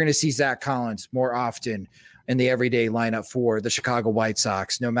 we're going to see Zach Collins more often in the everyday lineup for the Chicago White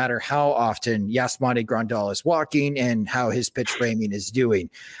Sox, no matter how often Yasmani Grandal is walking and how his pitch framing is doing.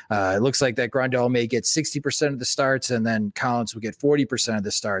 It looks like that Grandal may get 60% of the starts and then Collins will get 40% of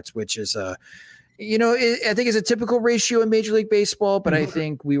the starts, which is I think is a typical ratio in Major League Baseball, but I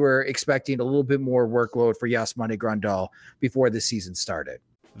think we were expecting a little bit more workload for Yasmani Grandal before the season started.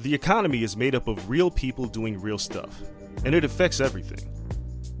 The economy is made up of real people doing real stuff, and it affects everything.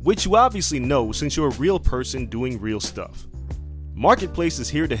 Which you obviously know since you're a real person doing real stuff. Marketplace is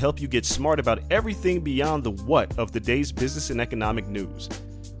here to help you get smart about everything beyond the what of the day's business and economic news.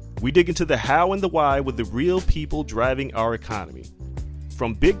 We dig into the how and the why with the real people driving our economy.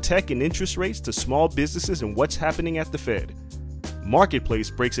 From big tech and interest rates to small businesses and what's happening at the Fed, Marketplace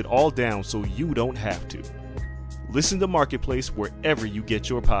breaks it all down so you don't have to. Listen to Marketplace wherever you get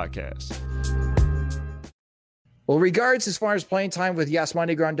your podcasts. Well, regards as far as playing time with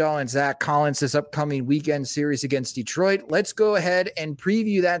Yasmani Grandal and Zach Collins this upcoming weekend series against Detroit, let's go ahead and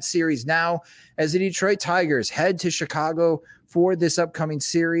preview that series now as the Detroit Tigers head to Chicago for this upcoming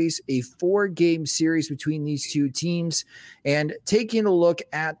series, a 4-game series between these two teams. And taking a look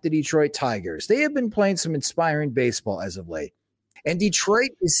at the Detroit Tigers, they have been playing some inspiring baseball as of late. And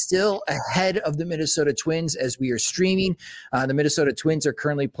Detroit is still ahead of the Minnesota Twins as we are streaming. The Minnesota Twins are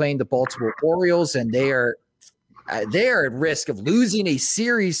currently playing the Baltimore Orioles, and they are at risk of losing a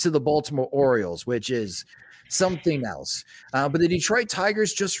series to the Baltimore Orioles, which is something else. But the Detroit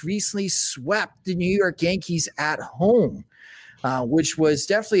Tigers just recently swept the New York Yankees at home, which was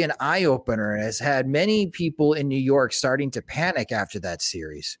definitely an eye-opener and has had many people in New York starting to panic after that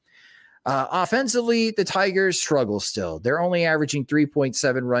series. Offensively, the Tigers struggle still. They're only averaging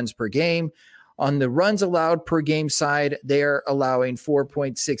 3.7 runs per game. On the runs allowed per game side, they are allowing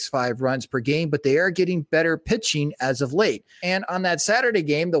 4.65 runs per game, but they are getting better pitching as of late. And on that Saturday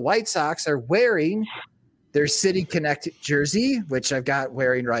game, the White Sox are wearing their City Connect jersey, which I've got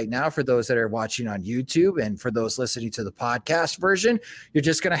wearing right now for those that are watching on YouTube. And for those listening to the podcast version, you're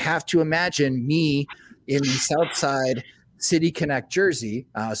just going to have to imagine me in the Southside City Connect jersey.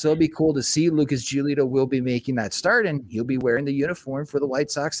 So it'll be cool to see. Lucas Giolito will be making that start, and he'll be wearing the uniform for the White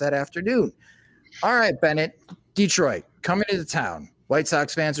Sox that afternoon. All right, Bennett, Detroit coming into town. White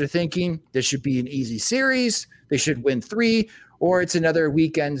Sox fans are thinking this should be an easy series. They should win 3, or it's another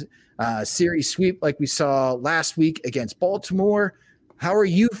weekend series sweep like we saw last week against Baltimore. How are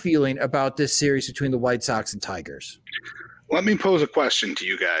you feeling about this series between the White Sox and Tigers? Let me pose a question to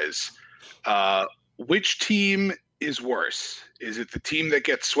you guys. Which team is worse? Is it the team that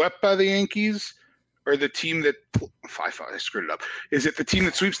gets swept by the Yankees, or the team that I screwed it up? Is it the team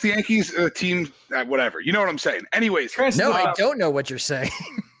that sweeps the Yankees, or the team whatever? You know what I'm saying? Anyways, no, I don't know what you're saying.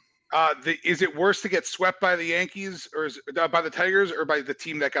 Is it worse to get swept by the Yankees, or by the Tigers, or by the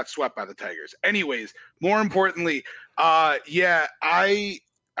team that got swept by the Tigers? Anyways, more importantly, I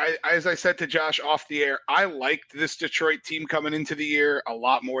as I said to Josh off the air, I liked this Detroit team coming into the year a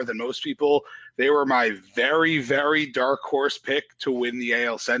lot more than most people. They were my very, very dark horse pick to win the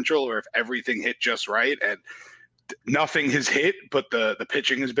AL Central, or if everything hit just right, and nothing has hit, but the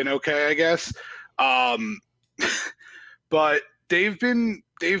pitching has been okay, I guess. But they've been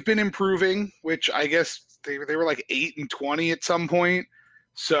improving, which I guess they were like 8-20 at some point.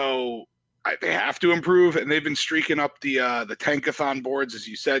 So they have to improve, and they've been streaking up the tankathon boards, as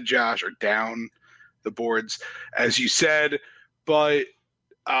you said, Josh, or down the boards, as you said. But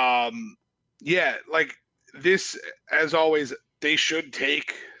like this, as always, they should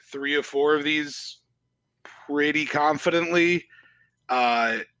take 3 or 4 of these pretty confidently.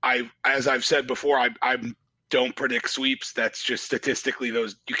 As I've said before, I don't predict sweeps. That's just statistically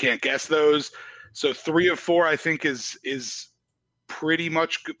those you can't guess those. So 3 of 4, I think, is pretty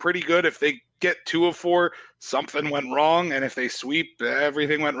good. If they get 2 of 4, something went wrong, and if they sweep,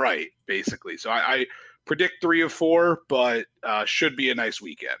 everything went right, basically. So I predict 3 of 4, but should be a nice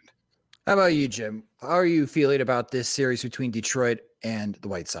weekend. How about you, Jim? How are you feeling about this series between Detroit and the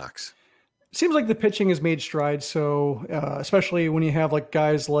White Sox? Seems like the pitching has made strides. So especially when you have like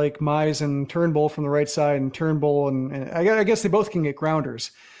guys like Mize and Turnbull from the right side, and Turnbull, and I guess they both can get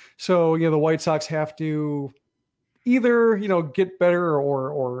grounders. So, the White Sox have to either, get better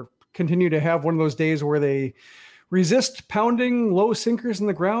or continue to have one of those days where they resist pounding low sinkers in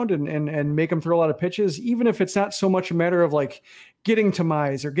the ground and make them throw a lot of pitches, even if it's not so much a matter of like getting to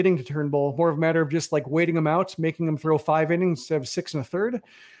Mize or getting to Turnbull, more of a matter of just like waiting them out, making them throw 5 innings instead of 6 1/3.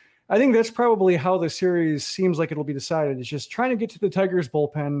 I think that's probably how the series seems like it'll be decided. It's just trying to get to the Tigers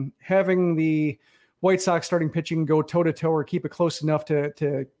bullpen, having the White Sox starting pitching go toe-to-toe or keep it close enough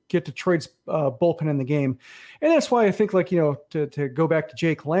to get Detroit's bullpen in the game. And that's why I think, like, to go back to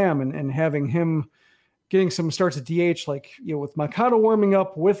Jake Lamb and having him getting some starts at DH, like, with Machado warming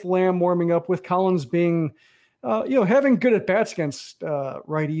up, with Lamb warming up, with Collins being, having good at-bats against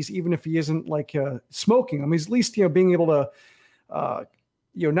righties, even if he isn't, like, smoking them. He's at least, being able to,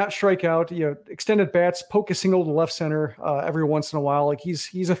 not strike out, extended bats, poke a single to left center every once in a while. Like,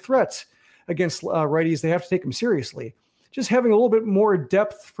 he's a threat against righties. They have to take him seriously. Just having a little bit more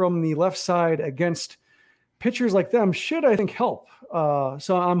depth from the left side against pitchers like them should, I think, help.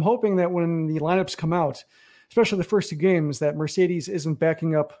 So I'm hoping that when the lineups come out, especially the first two games, that Mercedes isn't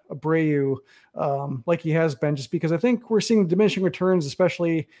backing up Abreu like he has been, just because I think we're seeing diminishing returns,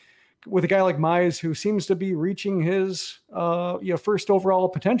 especially with a guy like Mize, who seems to be reaching his first overall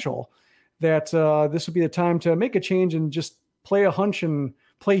potential, that this would be the time to make a change and just play a hunch and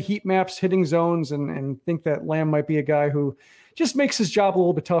play heat maps, hitting zones, and think that Lamb might be a guy who just makes his job a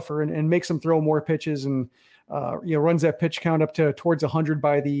little bit tougher and makes him throw more pitches and runs that pitch count up to towards 100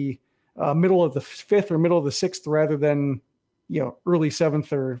 by the middle of the fifth or middle of the sixth, rather than early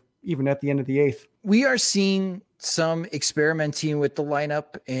seventh or even at the end of the eighth. We are seeing some experimenting with the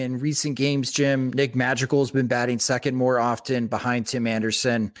lineup in recent games, Jim. Nick Madrigal's been batting second more often behind Tim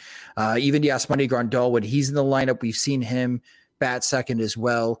Anderson. Even Yasmani Grandal, when he's in the lineup, we've seen him bat second as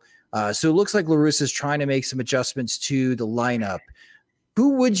well. So it looks like La Russa is trying to make some adjustments to the lineup.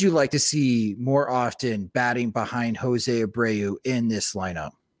 Who would you like to see more often batting behind Jose Abreu in this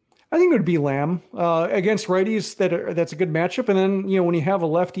lineup? I think it would be Lamb against righties. That's a good matchup. And then, when you have a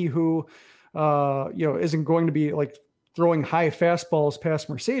lefty who, isn't going to be like throwing high fastballs past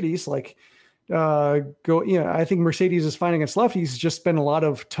Mercedes, I think Mercedes is fine against lefties. It's just been a lot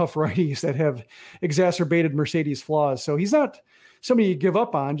of tough righties that have exacerbated Mercedes' flaws. So he's not somebody you give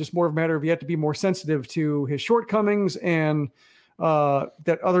up on, just more of a matter of you have to be more sensitive to his shortcomings, and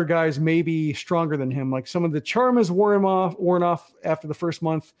that other guys may be stronger than him. Like some of the charm is worn off after the first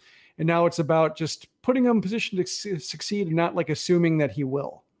month. And now it's about just putting him in position to succeed and not like assuming that he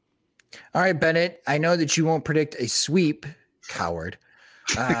will. All right, Bennett, I know that you won't predict a sweep, coward.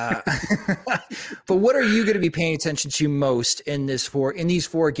 But what are you going to be paying attention to most in these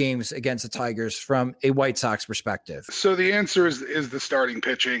four games against the Tigers from a White Sox perspective? So the answer is the starting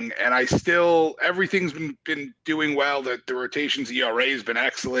pitching, and everything's been doing well. The rotation's ERA has been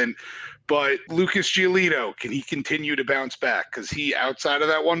excellent, but Lucas Giolito, can he continue to bounce back? Because he, outside of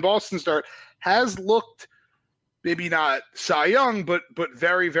that one Boston start, has looked maybe not Cy Young, but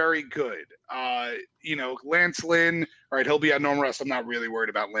very, very good. Lance Lynn, all right, he'll be on normal rest. I'm not really worried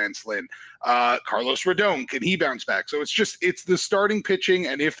about Lance Lynn. Carlos Rodon, can he bounce back? So it's the starting pitching,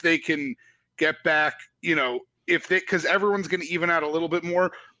 and if they can get back, because everyone's going to even out a little bit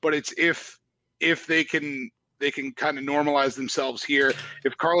more, but it's if they can kind of normalize themselves here.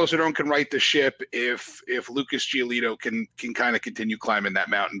 If Carlos Rodon can right the ship, if Lucas Giolito can kind of continue climbing that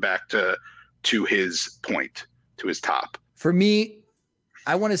mountain back to his point, to his top. For me,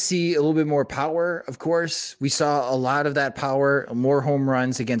 I want to see a little bit more power. Of course, we saw a lot of that power, more home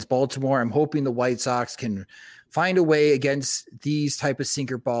runs against Baltimore. I'm hoping the White Sox can find a way against these type of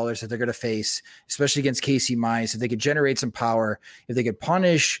sinker ballers that they're going to face, especially against Casey Mize. If they could generate some power, if they could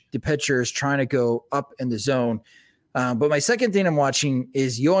punish the pitchers trying to go up in the zone. But my second thing I'm watching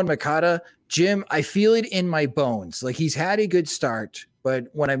is Yoan Moncada. Jim, I feel it in my bones. Like, he's had a good start, but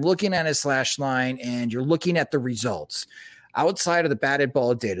when I'm looking at his slash line and you're looking at the results, outside of the batted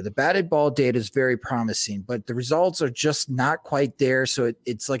ball data is very promising, but the results are just not quite there. So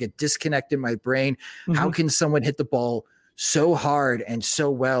it's like a disconnect in my brain. Mm-hmm. How can someone hit the ball so hard and so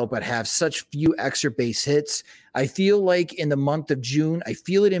well, but have such few extra base hits? I feel like in the month of June, I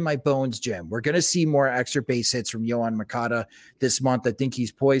feel it in my bones, Jim. We're going to see more extra base hits from Yoan Moncada this month. I think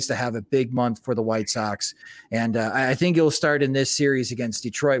he's poised to have a big month for the White Sox. And I think he'll start in this series against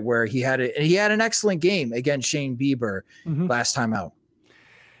Detroit, where he had an excellent game against Shane Bieber last time out.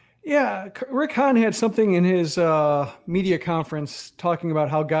 Yeah, Rick Hahn had something in his media conference talking about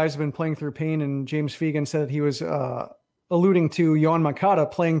how guys have been playing through pain, and James Fegan said that he was alluding to Yoan Moncada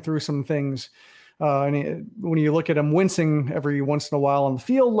playing through some things. When you look at him wincing every once in a while on the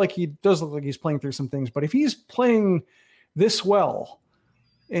field, like, he does look like he's playing through some things. But if he's playing this well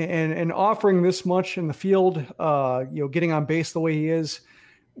and offering this much in the field, getting on base the way he is,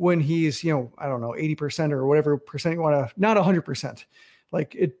 when he's, 80% or whatever percent you want to, not 100%,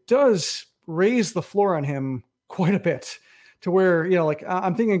 like, it does raise the floor on him quite a bit, to where,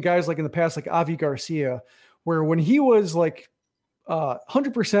 I'm thinking guys like in the past, like Avi Garcia, where when he was like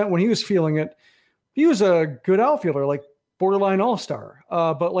 100%, when he was feeling it, he was a good outfielder, like borderline all-star.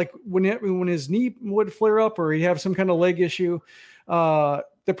 But like when his knee would flare up or he'd have some kind of leg issue, the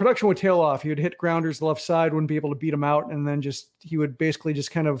production would tail off. He would hit grounders the left side, wouldn't be able to beat him out. And then he would basically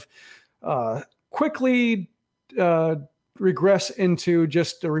just kind of quickly regress into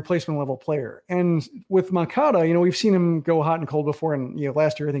just a replacement level player. And with Moncada, we've seen him go hot and cold before. And,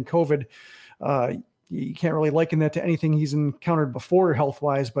 last year, I think COVID, you can't really liken that to anything he's encountered before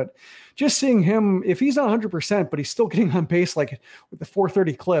health-wise, but just seeing him, if he's not 100%, but he's still getting on base, like with the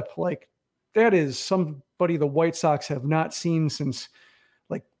 430 clip, like, that is somebody the White Sox have not seen since,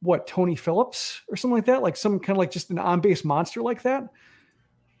 like, Tony Phillips or something like that, like some kind of like just an on-base monster like that.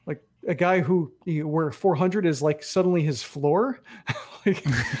 Like, a guy who where 400 is like suddenly his floor. Like,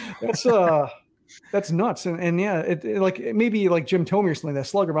 that's nuts. And yeah, it may be like Jim Thome or something, that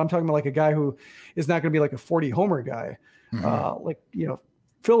slugger, but I'm talking about like a guy who is not going to be like a 40 homer guy.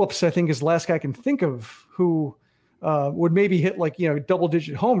 Phillips, I think, is the last guy I can think of who would maybe hit like, double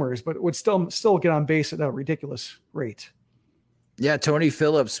digit homers, but would still get on base at a ridiculous rate. Yeah, Tony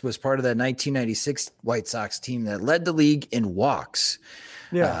Phillips was part of that 1996 White Sox team that led the league in walks.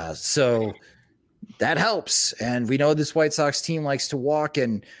 Yeah. So that helps. And we know this White Sox team likes to walk,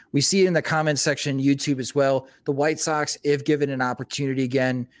 and we see it in the comment section, YouTube as well. The White Sox, if given an opportunity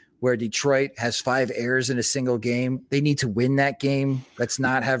again, where Detroit has 5 errors in a single game, they need to win that game. Let's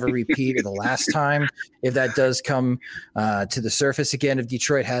not have a repeat of the last time. If that does come to the surface again, if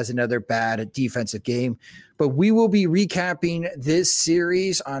Detroit has another bad defensive game. But we will be recapping this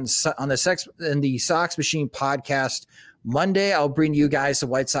series on the Sox Machine podcast Monday. I'll bring you guys the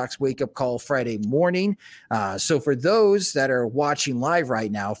White Sox wake-up call Friday morning. So for those that are watching live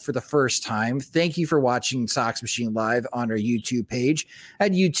right now for the first time, thank you for watching Sox Machine Live on our YouTube page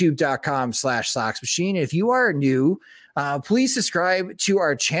at youtube.com/Sox Machine. If you are new, please subscribe to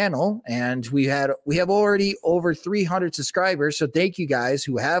our channel. And we have already over 300 subscribers. So thank you guys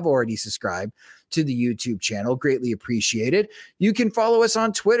who have already subscribed to the YouTube channel. Greatly appreciated. You can follow us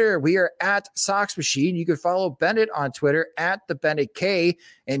on Twitter. We are at Sox Machine. You can follow Bennett on Twitter at the Bennett K,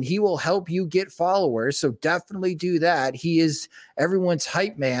 and he will help you get followers. So definitely do that. He is everyone's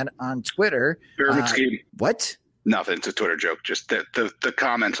hype man on Twitter. Pyramid scheme. What? Nothing. It's a Twitter joke. Just the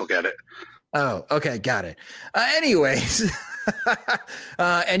comments will get it. Oh, okay. Got it. Anyways,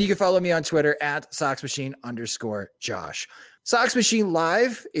 and you can follow me on Twitter at SoxMachine_Josh. Sox Machine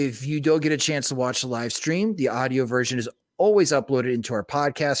Live, if you don't get a chance to watch the live stream, the audio version is always uploaded into our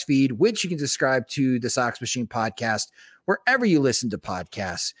podcast feed, which you can subscribe to the Sox Machine podcast wherever you listen to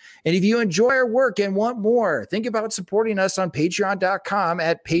podcasts. And if you enjoy our work and want more, think about supporting us on patreon.com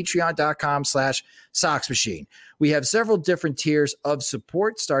at patreon.com/Sox Machine. We have several different tiers of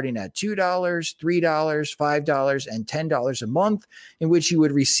support starting at $2, $3, $5, and $10 a month, in which you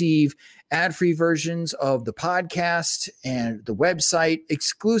would receive ad-free versions of the podcast and the website,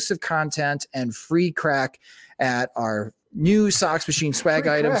 exclusive content, and free crack at our new Sox Machine swag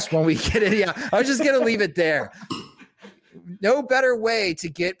items when we get it. Yeah, I was just going to leave it there. No better way to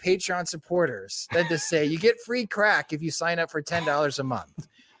get Patreon supporters than to say you get free crack if you sign up for $10 a month.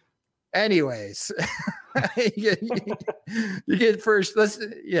 Anyways, you get first.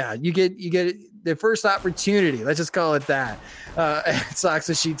 You get the first opportunity. Let's just call it that. Sox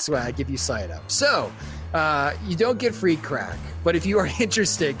Machine swag if you sign up. So you don't get free crack, but if you are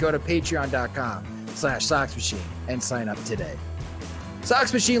interested, go to patreon.com/Sox Machine and sign up today.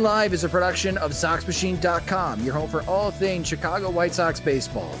 Sox Machine Live is a production of SoxMachine.com, your home for all things Chicago White Sox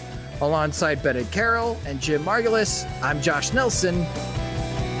baseball. Alongside Bennett Carroll and Jim Margulis, I'm Josh Nelson.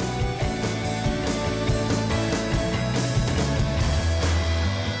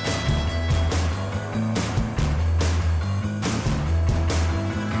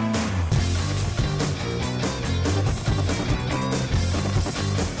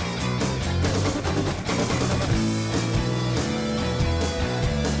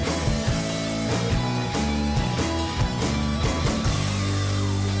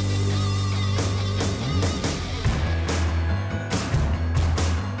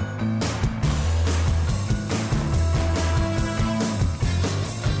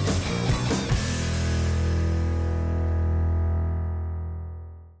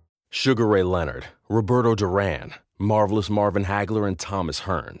 Sugar Ray Leonard, Roberto Duran, Marvelous Marvin Hagler, and Thomas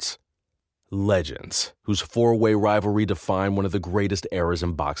Hearns. Legends, whose four-way rivalry defined one of the greatest eras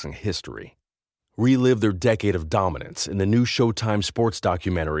in boxing history. Relive their decade of dominance in the new Showtime sports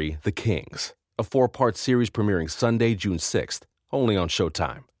documentary, The Kings, a 4-part series premiering Sunday, June 6th, only on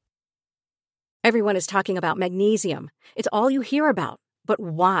Showtime. Everyone is talking about magnesium. It's all you hear about. But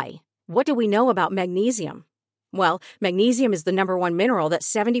why? What do we know about magnesium? Well, magnesium is the number one mineral that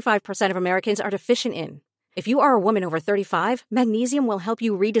 75% of Americans are deficient in. If you are a woman over 35, magnesium will help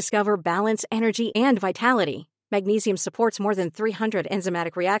you rediscover balance, energy, and vitality. Magnesium supports more than 300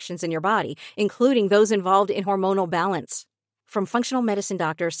 enzymatic reactions in your body, including those involved in hormonal balance. From functional medicine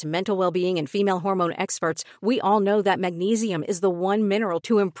doctors to mental well-being and female hormone experts, we all know that magnesium is the one mineral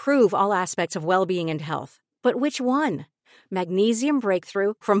to improve all aspects of well-being and health. But which one? Magnesium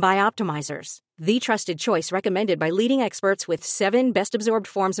Breakthrough from Bioptimizers, the trusted choice recommended by leading experts with 7 best-absorbed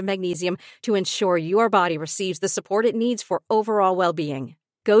forms of magnesium to ensure your body receives the support it needs for overall well-being.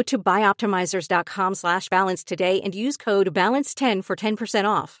 Go to bioptimizers.com/balance today and use code BALANCE10 for 10%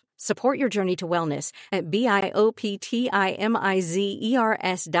 off. Support your journey to wellness at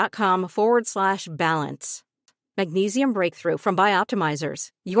BIOPTIMIZERS.com/balance. Magnesium Breakthrough from Bioptimizers,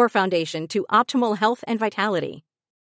 your foundation to optimal health and vitality.